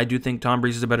fine. I do think Tom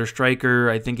Breese is a better striker.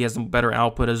 I think he has a better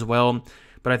output as well.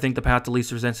 But I think the path to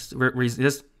least resistance,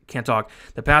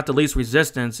 the path to least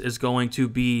resistance is going to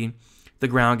be the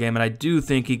ground game, and I do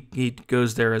think he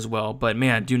goes there as well. But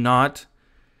man, do not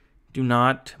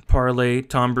parlay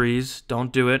Tom Breese.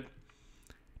 Don't do it.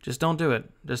 Just don't do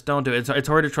it. Just don't do it. It's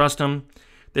hard to trust him.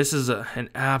 This is an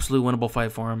absolute winnable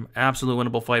fight for him. Absolute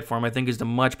winnable fight for him. I think he's the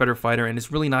much better fighter, and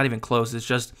it's really not even close. It's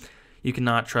just you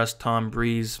cannot trust Tom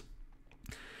Breese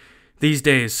these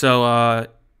days. So,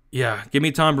 yeah, give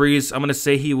me Tom Breese. I'm going to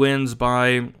say he wins by,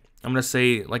 I'm going to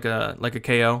say like a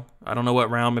KO. I don't know what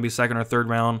round, maybe second or third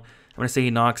round. I'm going to say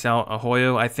he knocks out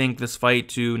Arroyo. I think this fight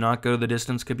to not go the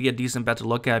distance could be a decent bet to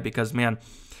look at because, man,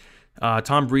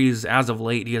 Tom Breese, as of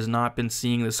late, he has not been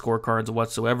seeing the scorecards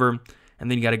whatsoever. And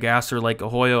then you got a gasser like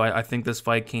Arroyo. I think this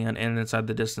fight can end inside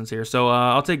the distance here. So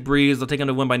I'll take Breese. I'll take him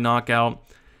to win by knockout.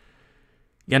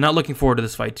 Yeah, not looking forward to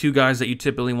this fight. Two guys that you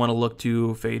typically want to look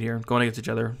to fade here, going against each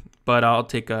other. But I'll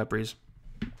take Breese.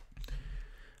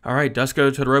 All right,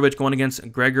 Dusko Todorovic going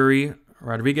against Gregory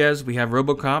Rodrigues. We have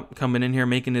RoboCop coming in here,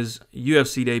 making his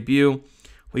UFC debut.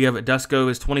 We have Dusko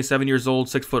is 27 years old,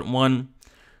 6'1",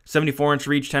 74-inch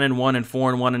reach, 10-1 and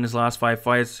 4-1 in his last 5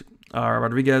 fights.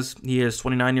 Rodrigues, he is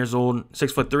 29 years old,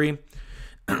 6'3",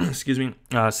 excuse me,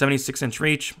 76-inch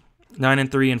reach,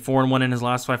 9-3 and 4-1 in his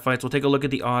last 5 fights. We'll take a look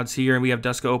at the odds here, and we have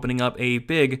Dusko opening up a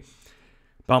big,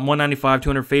 about 195,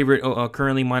 200 favorite,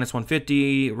 currently minus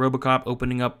 150. RoboCop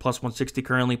opening up plus 160,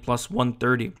 currently plus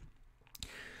 130.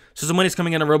 So some money's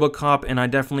coming in on RoboCop, and I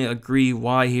definitely agree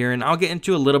why here. And I'll get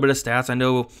into a little bit of stats. I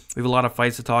know we have a lot of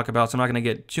fights to talk about, so I'm not going to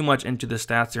get too much into the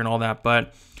stats here and all that,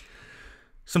 but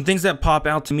some things that pop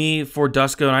out to me for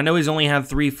Dusko, and I know he's only had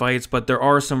 3 fights, but there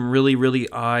are some really,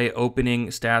 really eye-opening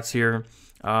stats here.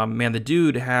 Man, the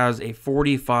dude has a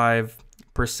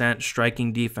 45%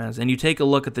 striking defense, and you take a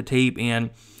look at the tape, and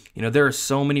you know there are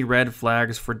so many red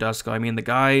flags for Dusko. I mean, the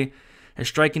guy, his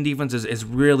striking defense is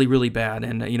really, really bad,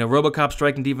 and you know RoboCop's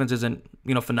striking defense isn't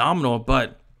phenomenal,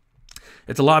 but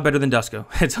it's a lot better than Dusko.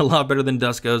 It's a lot better than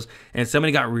Dusko's, and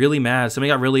somebody got really mad. Somebody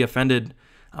got really offended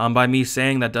by me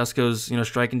saying that Dusko's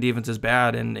striking defense is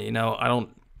bad, and I don't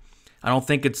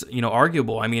think it's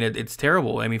arguable. I mean it's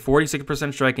terrible. I mean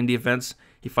 46% striking defense.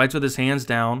 He fights with his hands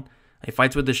down. He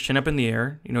fights with his chin up in the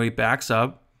air. He backs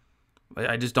up.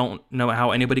 I just don't know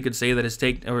how anybody could say that his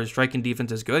striking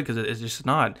defense is good because it's just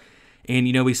not. And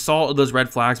we saw those red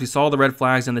flags. We saw the red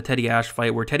flags in the Teddy Ash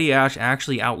fight where Teddy Ash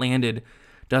actually outlanded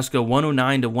Dusko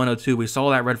 109 to 102. We saw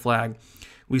that red flag.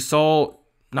 We saw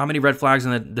not many red flags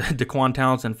in the Daquan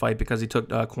Townsend fight because he took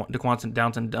Daquan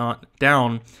Townsend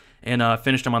down and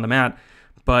finished him on the mat.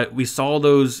 But we saw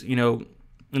those, in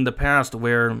the past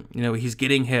where, he's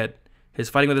getting hit. He's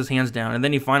fighting with his hands down. And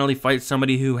then he finally fights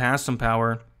somebody who has some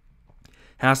power,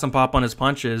 has some pop on his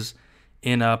punches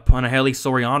in Panaheli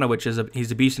Soriano, which is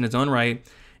he's a beast in his own right.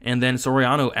 And then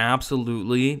Soriano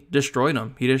absolutely destroyed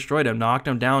him. He destroyed him, knocked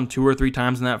him down 2 or 3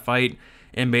 times in that fight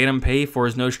and made him pay for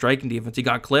his no striking defense. He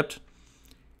got clipped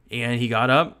and he got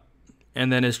up,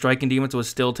 and then his striking defense was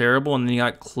still terrible, and then he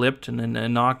got clipped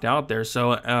and knocked out there.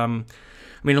 So, I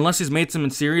mean, unless he's made some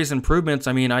serious improvements,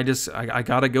 I mean, I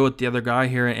got to go with the other guy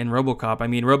here in RoboCop. I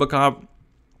mean, RoboCop,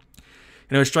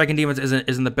 his striking defense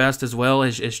isn't the best as well.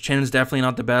 His chin's definitely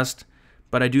not the best,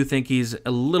 but I do think he's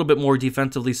a little bit more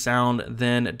defensively sound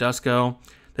than Dusko.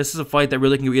 This is a fight that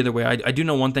really can go either way. I do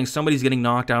know one thing. Somebody's getting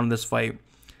knocked out in this fight.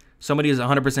 Somebody is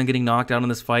 100% getting knocked out in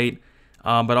this fight,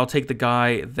 but I'll take the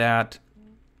guy that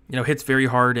hits very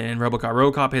hard in RoboCop.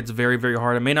 RoboCop hits very, very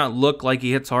hard. It may not look like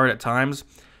he hits hard at times,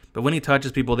 but when he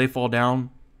touches people, they fall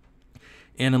down.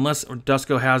 And unless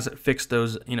Dusko has fixed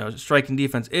those, striking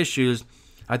defense issues,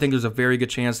 I think there's a very good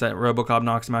chance that RoboCop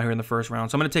knocks him out here in the first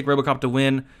round. So I'm going to take RoboCop to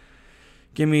win.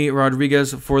 Give me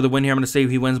Rodrigues for the win here. I'm going to say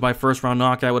he wins by first round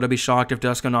knockout. Would I be shocked if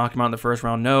Dusko knocked him out in the first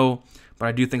round? No. But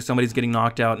I do think somebody's getting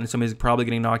knocked out, and somebody's probably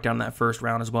getting knocked out in that first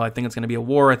round as well. I think it's going to be a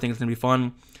war. I think it's going to be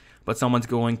fun. But someone's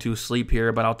going to sleep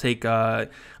here. But I'll take the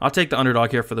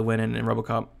underdog here for the win in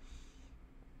RoboCop.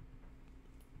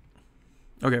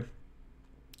 Okay.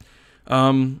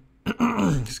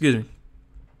 Excuse me.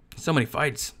 So many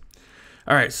fights.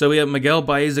 All right, so we have Miguel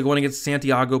Baeza going against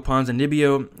Santiago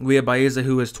Ponzinibbio. We have Baeza,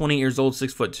 who is 20 years old,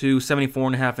 6'2",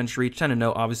 74.5-inch reach,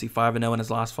 10-0, obviously 5-0 in his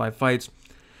last 5 fights.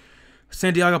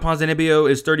 Santiago Ponzinibbio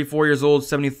is 34 years old,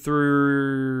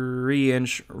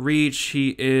 73-inch reach.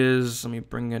 He is, let me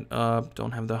bring it up,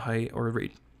 don't have the height or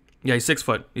reach. Yeah, he's 6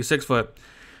 foot. He's 6 foot.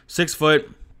 6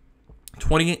 foot,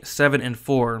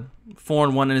 27-4,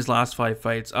 4-1 in his last 5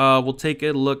 fights. We'll take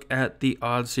a look at the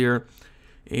odds here,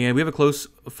 and we have a close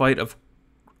fight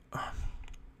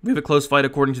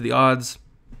according to the odds.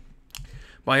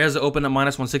 Baeza opened up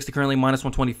minus 160, currently minus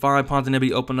 125.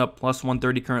 Ponzinibbio opened up plus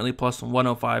 130, currently plus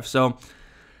 105. So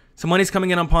some money's coming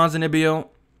in on Ponzinibbio,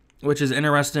 which is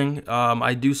interesting.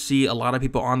 I do see a lot of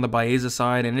people on the Baeza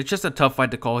side, and it's just a tough fight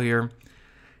to call here.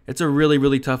 It's a really,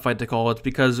 really tough fight to call. It's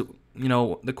because,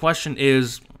 the question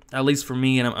is, at least for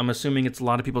me, and I'm assuming it's a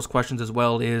lot of people's questions as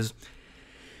well, is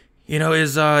You know,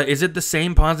 is it the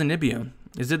same Ponzinibbio?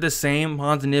 Is it the same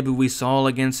Ponzinibbio we saw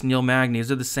against Neil Magny?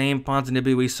 Is it the same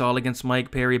Ponzinibbio we saw against Mike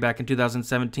Perry back in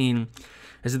 2017?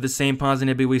 Is it the same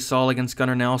Ponzinibbio we saw against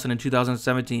Gunnar Nelson in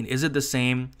 2017? Is it the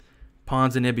same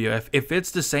Ponzinibbio? If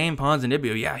it's the same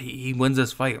Ponzinibbio, yeah, he wins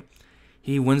this fight.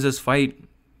 He wins this fight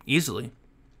easily.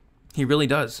 He really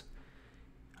does.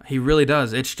 He really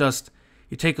does. It's just,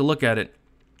 you take a look at it.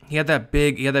 He had that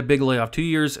big layoff 2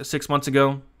 years, 6 months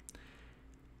ago,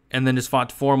 and then just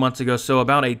fought 4 months ago. So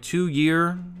about a 2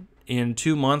 year in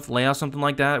 2 month layoff, something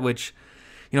like that, which,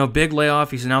 you know, big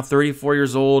layoff. He's now 34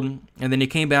 years old. And then he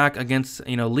came back against,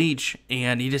 you know, Leach,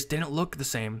 and he just didn't look the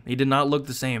same. He did not look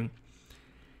the same.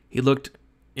 He looked,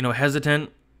 you know,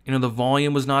 hesitant. You know, the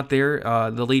volume was not there.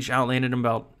 The Leach outlanded him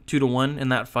about 2-1 in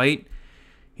that fight.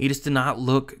 He just did not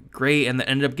look great, and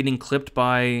ended up getting clipped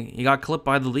by, he got clipped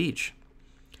by the Leach.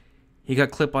 He got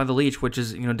clipped by the Leach, which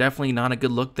is, you know, definitely not a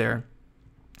good look there.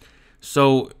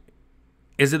 So,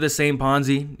 is it the same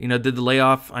Ponzi? You know, did the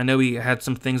layoff, I know he had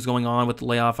some things going on with the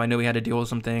layoff. I know he had to deal with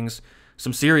some things,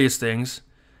 some serious things.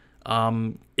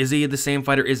 Is he the same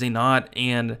fighter? Is he not?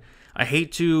 And I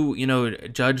hate to, you know,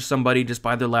 judge somebody just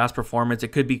by their last performance. It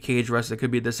could be cage wrestling, it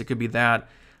could be this, it could be that.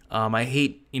 I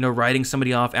hate, you know, writing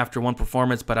somebody off after one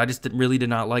performance, but I just really did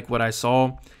not like what I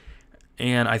saw.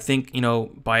 And I think, you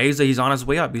know, Baeza, he's on his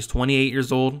way up. He's 28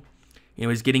 years old. You know,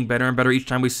 he's getting better and better each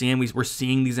time we see him. We're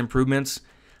seeing these improvements.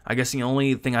 I guess the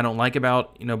only thing I don't like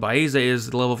about, you know, Baeza is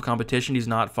the level of competition. He's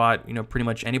not fought, you know, pretty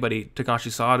much anybody.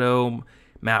 Takashi Sato,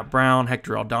 Matt Brown,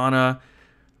 Hector Aldana.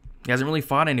 He hasn't really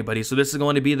fought anybody. So this is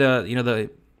going to be the, you know,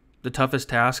 the toughest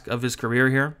task of his career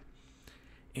here.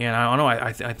 And I don't know.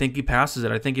 I think he passes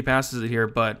it. I think he passes it here.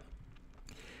 But,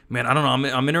 man, I don't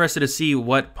know. I'm interested to see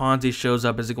what Ponzi shows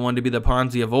up. Is it going to be the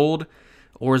Ponzi of old?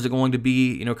 Or is it going to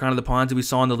be, you know, kind of the Ponzi we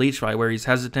saw in the Leach fight where he's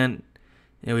hesitant?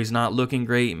 You know, he's not looking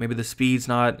great. Maybe the speed's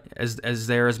not as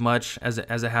there as much as it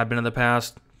had been in the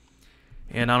past.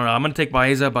 And I don't know. I'm going to take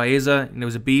Baeza. Baeza, you know,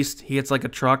 was a beast. He hits like a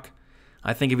truck.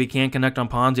 I think if he can't connect on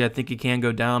Ponzi, I think he can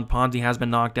go down. Ponzi has been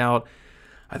knocked out,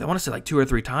 I want to say like 2 or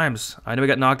 3 times. I know he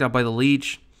got knocked out by the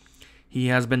Leach. He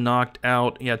has been knocked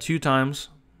out, 2 times.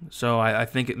 So I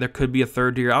think there could be a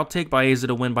third here. I'll take Baeza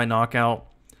to win by knockout.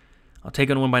 I'll take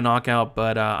him to win by knockout,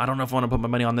 but I don't know if I want to put my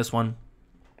money on this one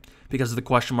because of the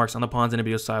question marks on the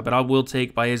Ponzinibbio side. But I will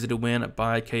take Baeza to win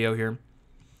by KO here.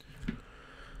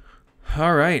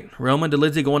 All right, Roman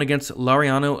Dolidze going against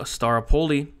Laureano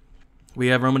Staropoli. We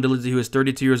have Roman Dolidze, who is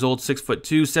 32 years old, 6'2",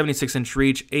 76-inch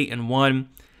reach, 8-1,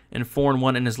 and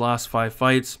 4-1 in his last 5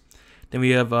 fights. Then we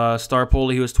have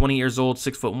Staropoli, who is 20 years old,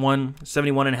 6'1",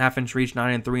 71.5-inch reach,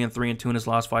 9-3, and 3-2 in his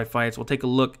last 5 fights. We'll take a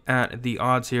look at the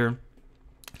odds here.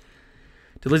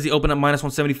 Dolidze opened up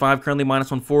 -175, currently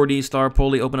 -140.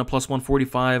 Staropoli opened up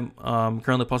 +145,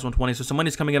 currently +120. So some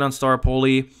money's coming in on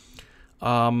Staropoli.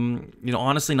 You know,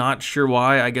 honestly, not sure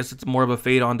why. I guess it's more of a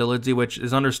fade on Dolidze, which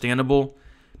is understandable.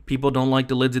 People don't like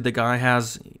Dolidze. The guy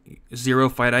has 0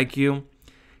 fight IQ.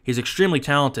 He's extremely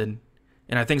talented,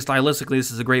 and I think stylistically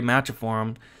this is a great matchup for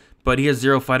him. But he has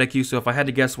 0 fight IQ, so if I had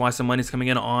to guess why some money's coming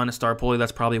in on Staropoli,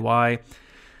 that's probably why.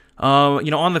 You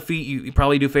know, on the feet, you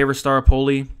probably do favor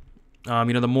Staropoli.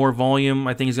 You know, the more volume,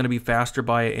 I think he's going to be faster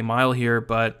by a mile here,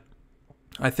 but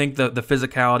I think the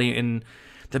physicality and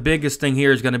the biggest thing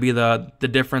here is going to be the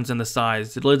difference in the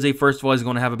size. Dolidze, first of all, is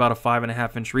going to have about a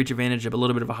 5.5-inch reach advantage, a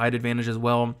little bit of a height advantage as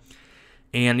well.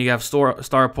 And you have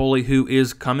Staropoli, who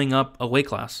is coming up a weight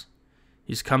class.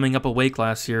 He's coming up a weight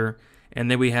class here.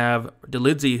 And then we have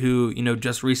Dolidze, who, you know,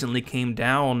 just recently came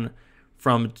down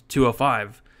from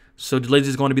 205. So Dolidze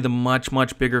is going to be the much,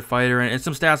 much bigger fighter. And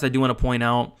some stats I do want to point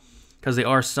out, because they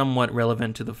are somewhat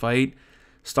relevant to the fight.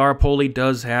 Staropoli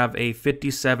does have a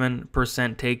 57%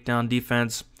 takedown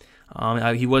defense.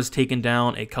 He was taken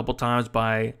down a couple times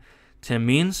by Tim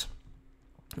Means,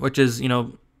 which is, you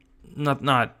know,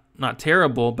 not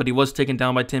terrible, but he was taken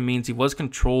down by Tim Means. He was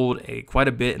controlled quite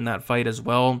a bit in that fight as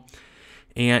well,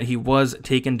 and he was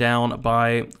taken down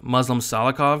by Muslim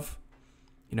Salikhov.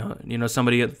 You know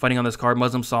somebody fighting on this card,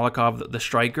 Muslim Salikhov, the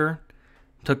striker.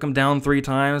 Took him down 3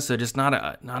 times, so just not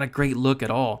a great look at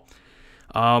all.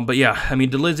 But yeah, I mean,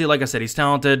 Dolidze, like I said, he's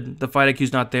talented. The fight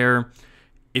IQ's not there.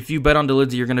 If you bet on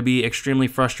Dolidze, you're going to be extremely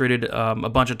frustrated a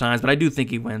bunch of times, but I do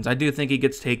think he wins. I do think he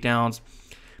gets takedowns.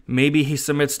 Maybe he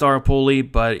submits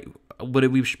Staropoli, but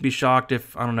would we be shocked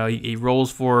if, I don't know, he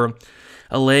rolls for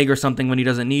a leg or something when he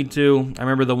doesn't need to? I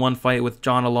remember the one fight with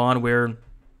John Alon where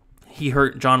he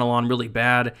hurt John Alon really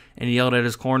bad, and he yelled at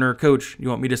his corner, "Coach, you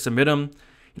want me to submit him?"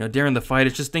 You know, during the fight,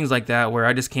 it's just things like that where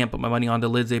I just can't put my money on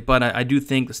Dolidze. But I do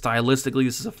think stylistically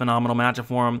this is a phenomenal matchup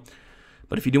for him.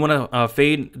 But if you do want to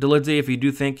fade Dolidze, if you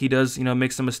do think he does,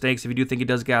 make some mistakes, if you do think he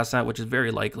does gas out, which is very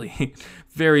likely,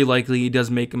 very likely he does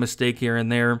make a mistake here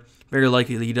and there, very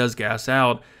likely he does gas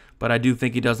out, but I do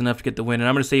think he does enough to get the win. And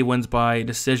I'm going to say he wins by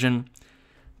decision.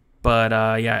 But,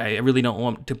 yeah, I really don't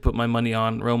want to put my money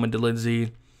on Roman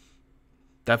Dolidze.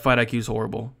 That fight IQ is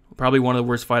horrible. Probably one of the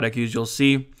worst fight IQs you'll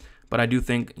see. But I do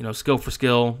think, skill for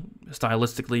skill,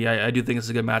 stylistically, I do think it's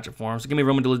a good matchup for him. So give me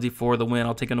Roman Dolidze for the win.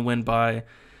 I'll take him to win by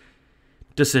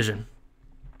decision.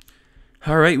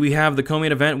 All right, we have the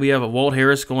co-main event. We have Walt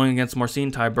Harris going against Marcin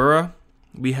Tybura.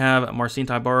 We have Marcin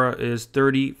Tybura is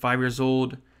 35 years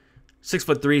old,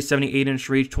 6'3", 78-inch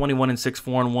reach, 21-6,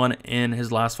 4-1 in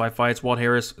his last 5 fights. Walt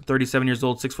Harris, 37 years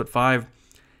old, 6'5",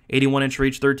 81-inch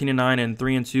reach, 13-9, and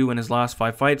 3-2 in his last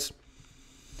 5 fights.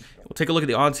 We'll take a look at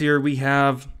the odds here. We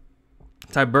have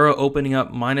Tybura opening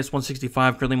up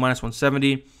 -165, currently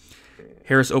 -170.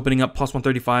 Harris opening up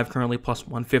 +135, currently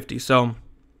 +150. So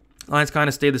lines kind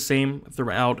of stayed the same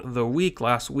throughout the week,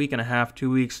 last week and a half, 2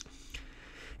 weeks.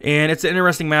 And it's an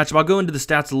interesting matchup. I'll go into the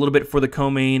stats a little bit for the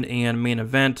co-main and main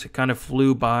event. It kind of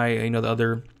flew by, the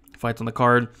other fights on the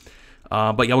card.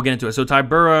 But yeah, we'll get into it. So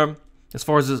Tybura, as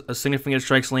far as a significant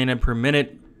strikes landed per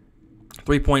minute,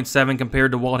 3.7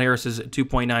 compared to Walt Harris's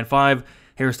 2.95.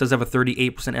 Harris does have a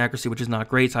 38% accuracy, which is not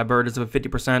great. Tybura does have a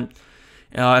 50%.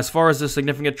 As far as the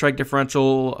significant strike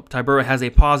differential, Tybura has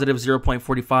a positive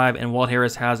 0.45 and Walt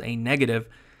Harris has a negative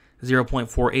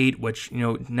 0.48, which,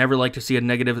 never like to see a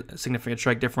negative significant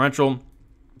strike differential.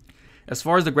 As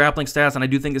far as the grappling stats, and I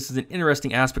do think this is an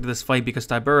interesting aspect of this fight because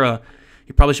Tybura,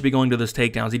 he probably should be going to those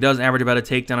takedowns. He does average about a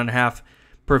takedown and a half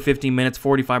per 15 minutes,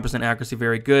 45% accuracy,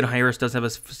 very good. Harris does have a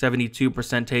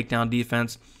 72% takedown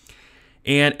defense.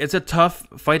 And it's a tough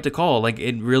fight to call. Like,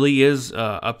 it really is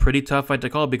a pretty tough fight to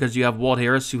call because you have Walt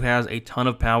Harris, who has a ton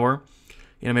of power.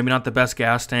 Maybe not the best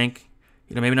gas tank.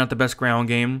 Maybe not the best ground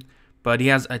game. But he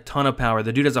has a ton of power.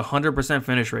 The dude has a 100%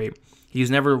 finish rate. He's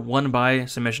never won by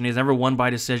submission. He's never won by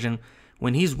decision.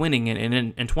 When he's winning, and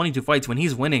in 22 fights, when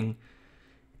he's winning,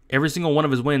 every single one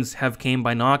of his wins have came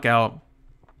by knockout.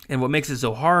 And what makes it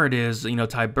so hard is,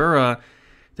 Tybura,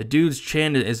 the dude's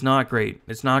chin is not great.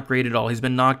 It's not great at all. He's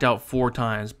been knocked out 4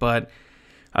 times. But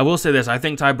I will say this. I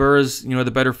think Tybura's,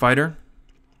 the better fighter.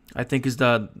 I think he's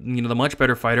the much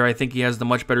better fighter. I think he has the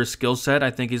much better skill set. I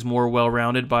think he's more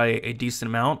well-rounded by a decent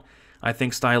amount. I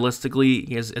think stylistically,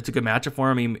 it's a good matchup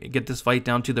for him. He get this fight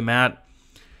down to the mat.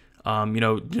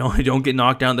 Don't get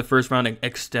knocked down in the first round.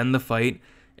 Extend the fight.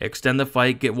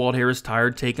 Get Walt Harris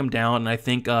tired. Take him down. And I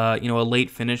think, a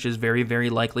late finish is very, very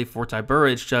likely for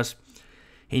Tybura. It's just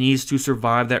he needs to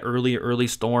survive that early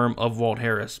storm of Walt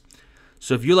Harris.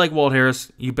 So if you like Walt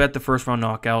Harris, you bet the first round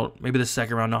knockout, maybe the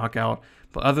second round knockout.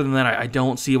 But other than that, I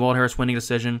don't see Walt Harris winning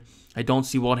decision. I don't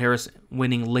see Walt Harris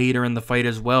winning later in the fight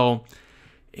as well.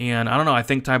 And I don't know. I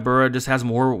think Tybura just has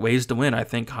more ways to win. I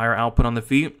think higher output on the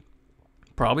feet.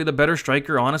 Probably the better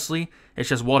striker, honestly. It's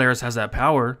just Walt Harris has that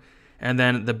power. And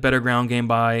then the better ground game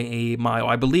by a mile.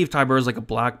 I believe Tybura is like a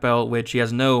black belt, which he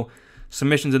has no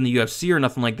submissions in the UFC or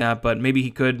nothing like that. But maybe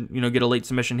he could, get a late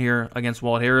submission here against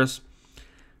Walt Harris.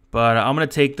 But I'm going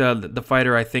to take the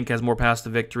fighter I think has more paths to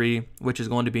victory, which is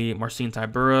going to be Marcin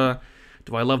Tybura.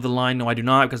 Do I love the line? No, I do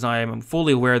not, because I am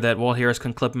fully aware that Walt Harris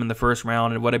can clip him in the first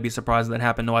round, and would I be surprised if that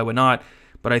happened? No, I would not.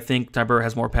 But I think Tybura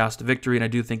has more paths to victory, and I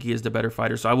do think he is the better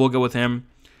fighter. So I will go with him,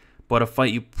 but a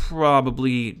fight you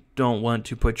probably don't want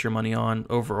to put your money on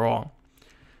overall.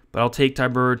 But I'll take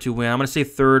Tybura to win. I'm going to say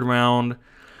third round.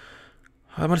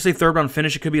 I'm going to say third round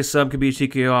finish. It could be a sub, could be a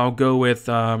TKO. I'll go with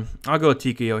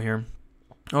TKO here.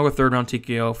 I'll go third round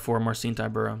TKO for Marcin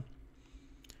Tybura.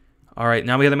 All right,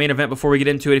 now we have the main event. Before we get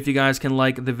into it, if you guys can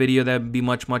like the video, that would be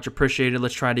much, much appreciated.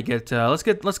 Let's try to get let's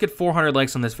get 400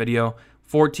 likes on this video.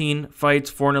 14 fights,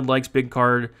 400 likes, big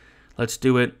card. Let's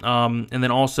do it. And then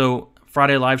also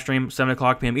Friday live stream, 7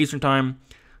 p.m. Eastern time.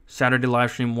 Saturday live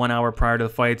stream 1 hour prior to the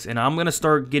fights. And I'm gonna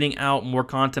start getting out more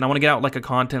content. I want to get out like a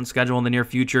content schedule in the near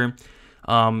future.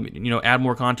 Add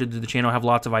more content to the channel. I have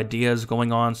lots of ideas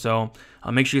going on, so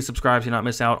make sure you subscribe so you not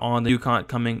miss out on the new content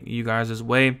coming you guys'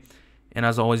 way. And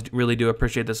as always, really do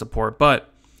appreciate the support.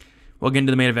 But we'll get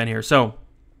into the main event here. So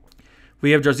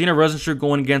we have Jairzinho Rozenstruik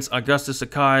going against Augustus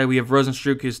Sakai. We have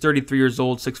Rozenstruik, who's 33 years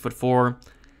old, 6'4",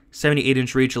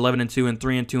 78-inch reach, 11-2 and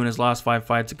 3-2 in his last 5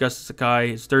 fights. Augustus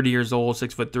Sakai is 30 years old,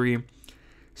 6'3",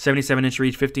 77-inch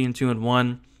reach, 15-2 and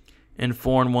 1 and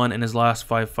 4-1 in his last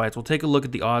 5 fights. We'll take a look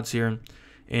at the odds here.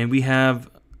 And we have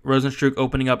Rozenstruik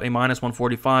opening up a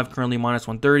 -145, currently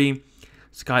 -130.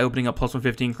 Sakai opening up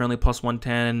 +115, currently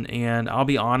 +110. And I'll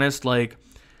be honest, I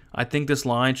think this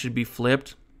line should be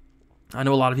flipped. I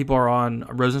know a lot of people are on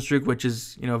Rozenstruik, which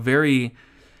is, very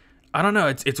I don't know.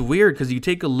 It's weird because you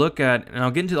take a look at, and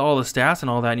I'll get into all the stats and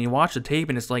all that, and you watch the tape,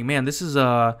 and it's like, man, this is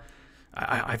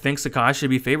I think Sakai should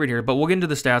be favored here. But we'll get into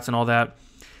the stats and all that.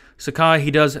 Sakai, he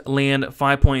does land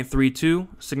 5.32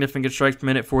 significant strikes per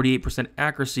minute, 48%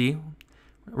 accuracy.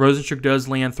 Rozenstruik does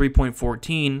land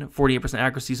 3.14, 48%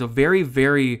 accuracy. So very,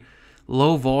 very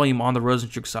low volume on the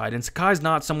Rozenstruik side. And Sakai's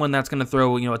not someone that's going to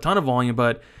throw, a ton of volume,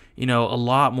 but, a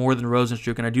lot more than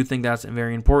Rozenstruik. And I do think that's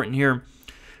very important here.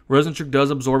 Rozenstruik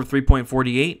does absorb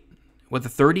 3.48 with a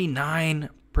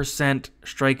 39%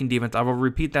 striking defense. I will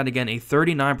repeat that again, a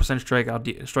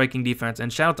 39% striking defense.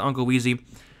 And shout out to Uncle Weezy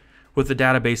with the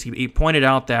database. He pointed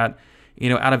out that,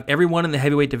 out of everyone in the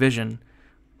heavyweight division,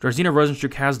 Jairzinho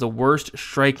Rozenstruik has the worst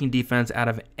striking defense out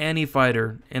of any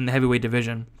fighter in the heavyweight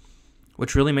division,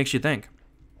 which really makes you think.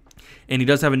 And he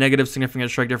does have a negative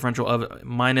significant strike differential of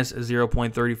minus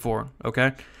 0.34,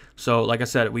 okay? So, like I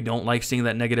said, we don't like seeing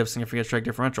that negative significant strike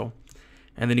differential.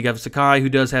 And then you have Sakai, who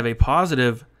does have a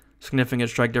positive significant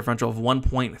strike differential of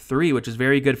 1.3, which is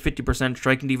very good, 50%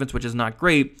 striking defense, which is not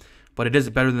great, but it is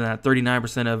better than that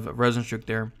 39% of Rozenstruik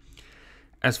there.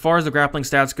 As far as the grappling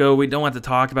stats go, we don't have to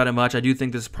talk about it much. I do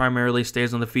think this primarily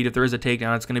stays on the feet. If there is a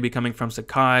takedown, it's going to be coming from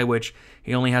Sakai, which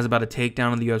he only has about a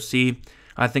takedown in the UFC.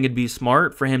 I think it'd be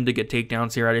smart for him to get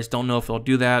takedowns here. I just don't know if he'll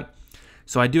do that.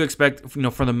 So I do expect,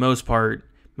 for the most part,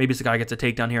 maybe Sakai gets a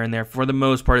takedown here and there. For the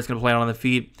most part, it's going to play out on the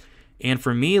feet. And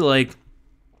for me,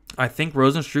 I think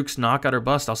Rozenstruik's knockout or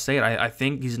bust. I'll say it. I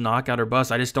think he's knockout or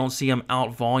bust. I just don't see him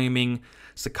out-voluming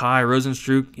Sakai.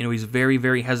 Rozenstruik, he's very,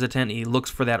 very hesitant. He looks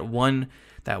for that one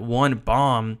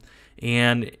bomb,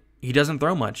 and he doesn't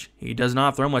throw much. He does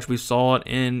not throw much. We saw it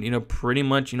in, pretty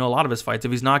much, a lot of his fights.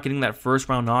 If he's not getting that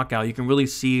first-round knockout, you can really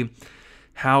see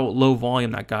how low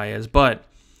volume that guy is. But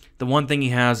the one thing he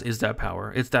has is that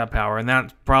power. It's that power, and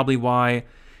that's probably why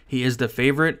he is the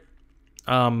favorite,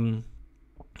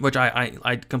 which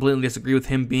I completely disagree with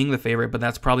him being the favorite, but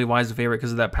that's probably why he's the favorite,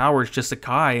 because of that power. It's just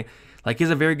Sakai. He has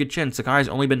a very good chin. Sakai's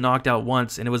only been knocked out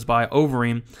once, and it was by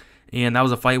Overeem. And that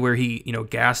was a fight where he,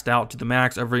 gassed out to the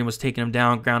max. Overeem was taking him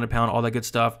down, ground and pound, all that good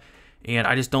stuff. And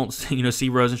I just don't, see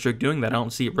Rozenstruik doing that. I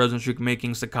don't see Rozenstruik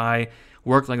making Sakai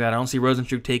work like that. I don't see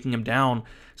Rozenstruik taking him down.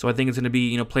 So I think it's going to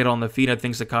be, played on the feet. I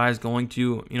think Sakai is going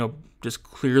to, just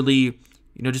clearly,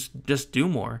 just do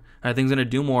more. I think he's going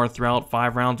to do more throughout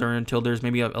 5 rounds or until there's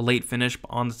maybe a late finish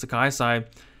on the Sakai side.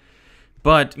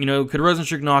 But, could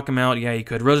Rozenstruik knock him out? Yeah, he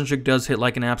could. Rozenstruik does hit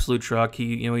like an absolute truck.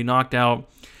 He knocked out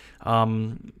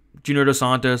Junior Dos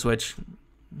Santos, which,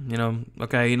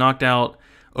 okay, he knocked out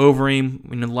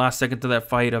Overeem in the last second of that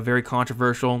fight, a very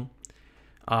controversial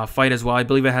fight as well. I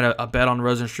believe I had a bet on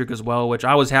Rozenstruik as well, which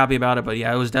I was happy about it, but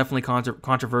yeah, it was definitely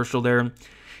controversial there.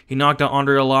 He knocked out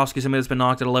Andrei Arlovski, somebody that's been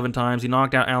knocked out 11 times. He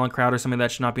knocked out Alan Crowder, somebody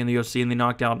that should not be in the UFC, and they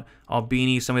knocked out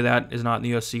Albini, somebody that is not in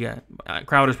the UFC.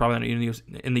 Crowder's probably not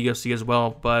in the UFC as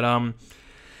well, but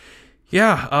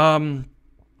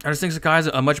I just think Sakai has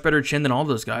a much better chin than all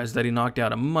those guys that he knocked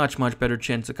out. A much, much better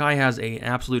chin. Sakai has an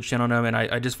absolute chin on him, and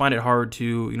I just find it hard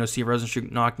to, see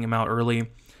Rozenstruik knocking him out early.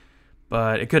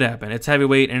 But it could happen. It's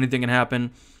heavyweight. Anything can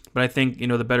happen. But I think,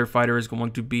 the better fighter is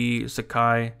going to be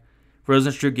Sakai.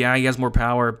 Rozenstruik, yeah, he has more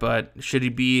power, but should he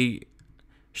be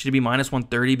minus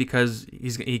 130 because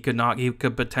he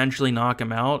could potentially knock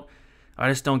him out? I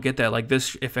just don't get that.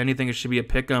 This, if anything, it should be a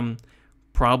pick'em.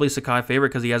 Probably Sakai favorite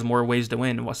because he has more ways to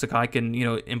win. Sakai can,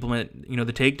 implement,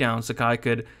 the takedown. Sakai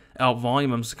could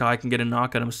out-volume him. Sakai can get a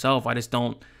knockout himself. I just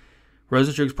don't.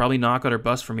 Rozenstruik's probably knockout or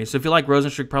bust for me. So if you like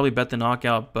Rozenstruik, probably bet the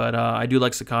knockout. But I do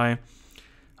like Sakai.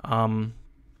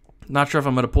 Not sure if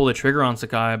I'm going to pull the trigger on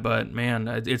Sakai, but man,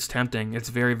 it's tempting. It's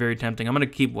very, very tempting. I'm going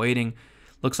to keep waiting.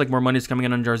 Looks like more money's coming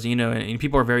in on Jairzinho, and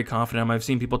people are very confident. I've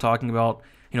seen people talking about,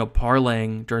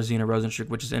 parlaying Jairzinho Rozenstruik,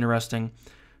 which is interesting.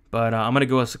 But I'm going to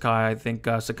go with Sakai. I think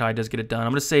Sakai does get it done.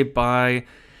 I'm actually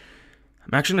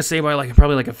going to say by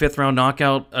probably a 5th round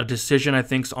knockout. A decision I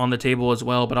think's on the table as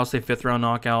well, but I'll say 5th round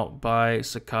knockout by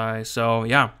Sakai. So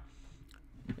yeah,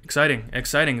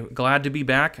 exciting. Glad to be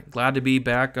back.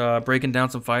 Breaking down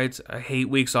some fights. I hate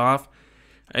weeks off.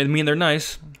 I mean, they're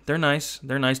nice. They're nice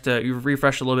to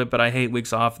refresh a little bit, but I hate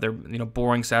weeks off. They're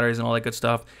boring Saturdays and all that good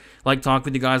stuff. Like talking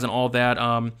with you guys and all that.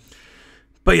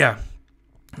 But yeah.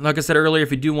 Like I said earlier,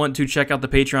 if you do want to check out the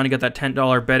Patreon, you get that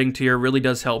 $10 betting tier. It really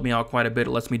does help me out quite a bit. It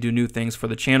lets me do new things for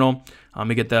the channel.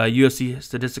 You get the UFC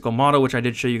statistical model, which I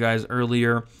did show you guys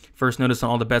earlier. First notice on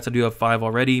all the bets. I do have 5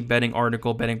 already. Betting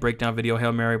article, betting breakdown video,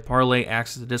 Hail Mary, parlay,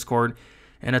 access to Discord,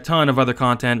 and a ton of other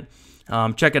content.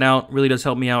 Check it out. Really does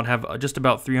help me out. Have just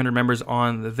about 300 members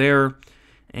on there.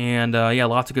 And yeah,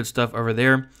 lots of good stuff over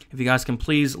there. If you guys can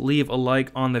please leave a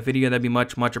like on the video, that'd be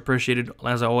much appreciated.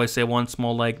 As I always say, one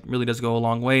small like really does go a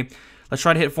long way. Let's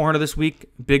try to hit 400 this week.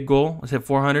 Big goal. Let's hit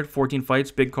 400, 14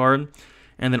 fights, big card.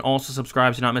 And then also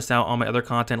subscribe to not miss out on my other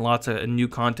content. Lots of new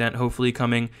content hopefully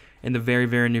coming in the very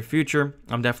near future.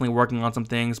 I'm definitely working on some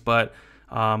things, but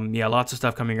yeah, lots of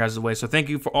stuff coming your guys' way. So thank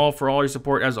you for all your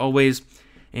support as always,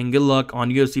 and good luck on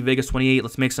UFC Vegas 28.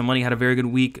 Let's make some money. Had a very good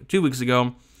week 2 weeks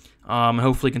ago.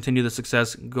 Hopefully continue the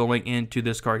success going into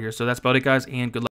this card here. So that's about it, guys, and good luck.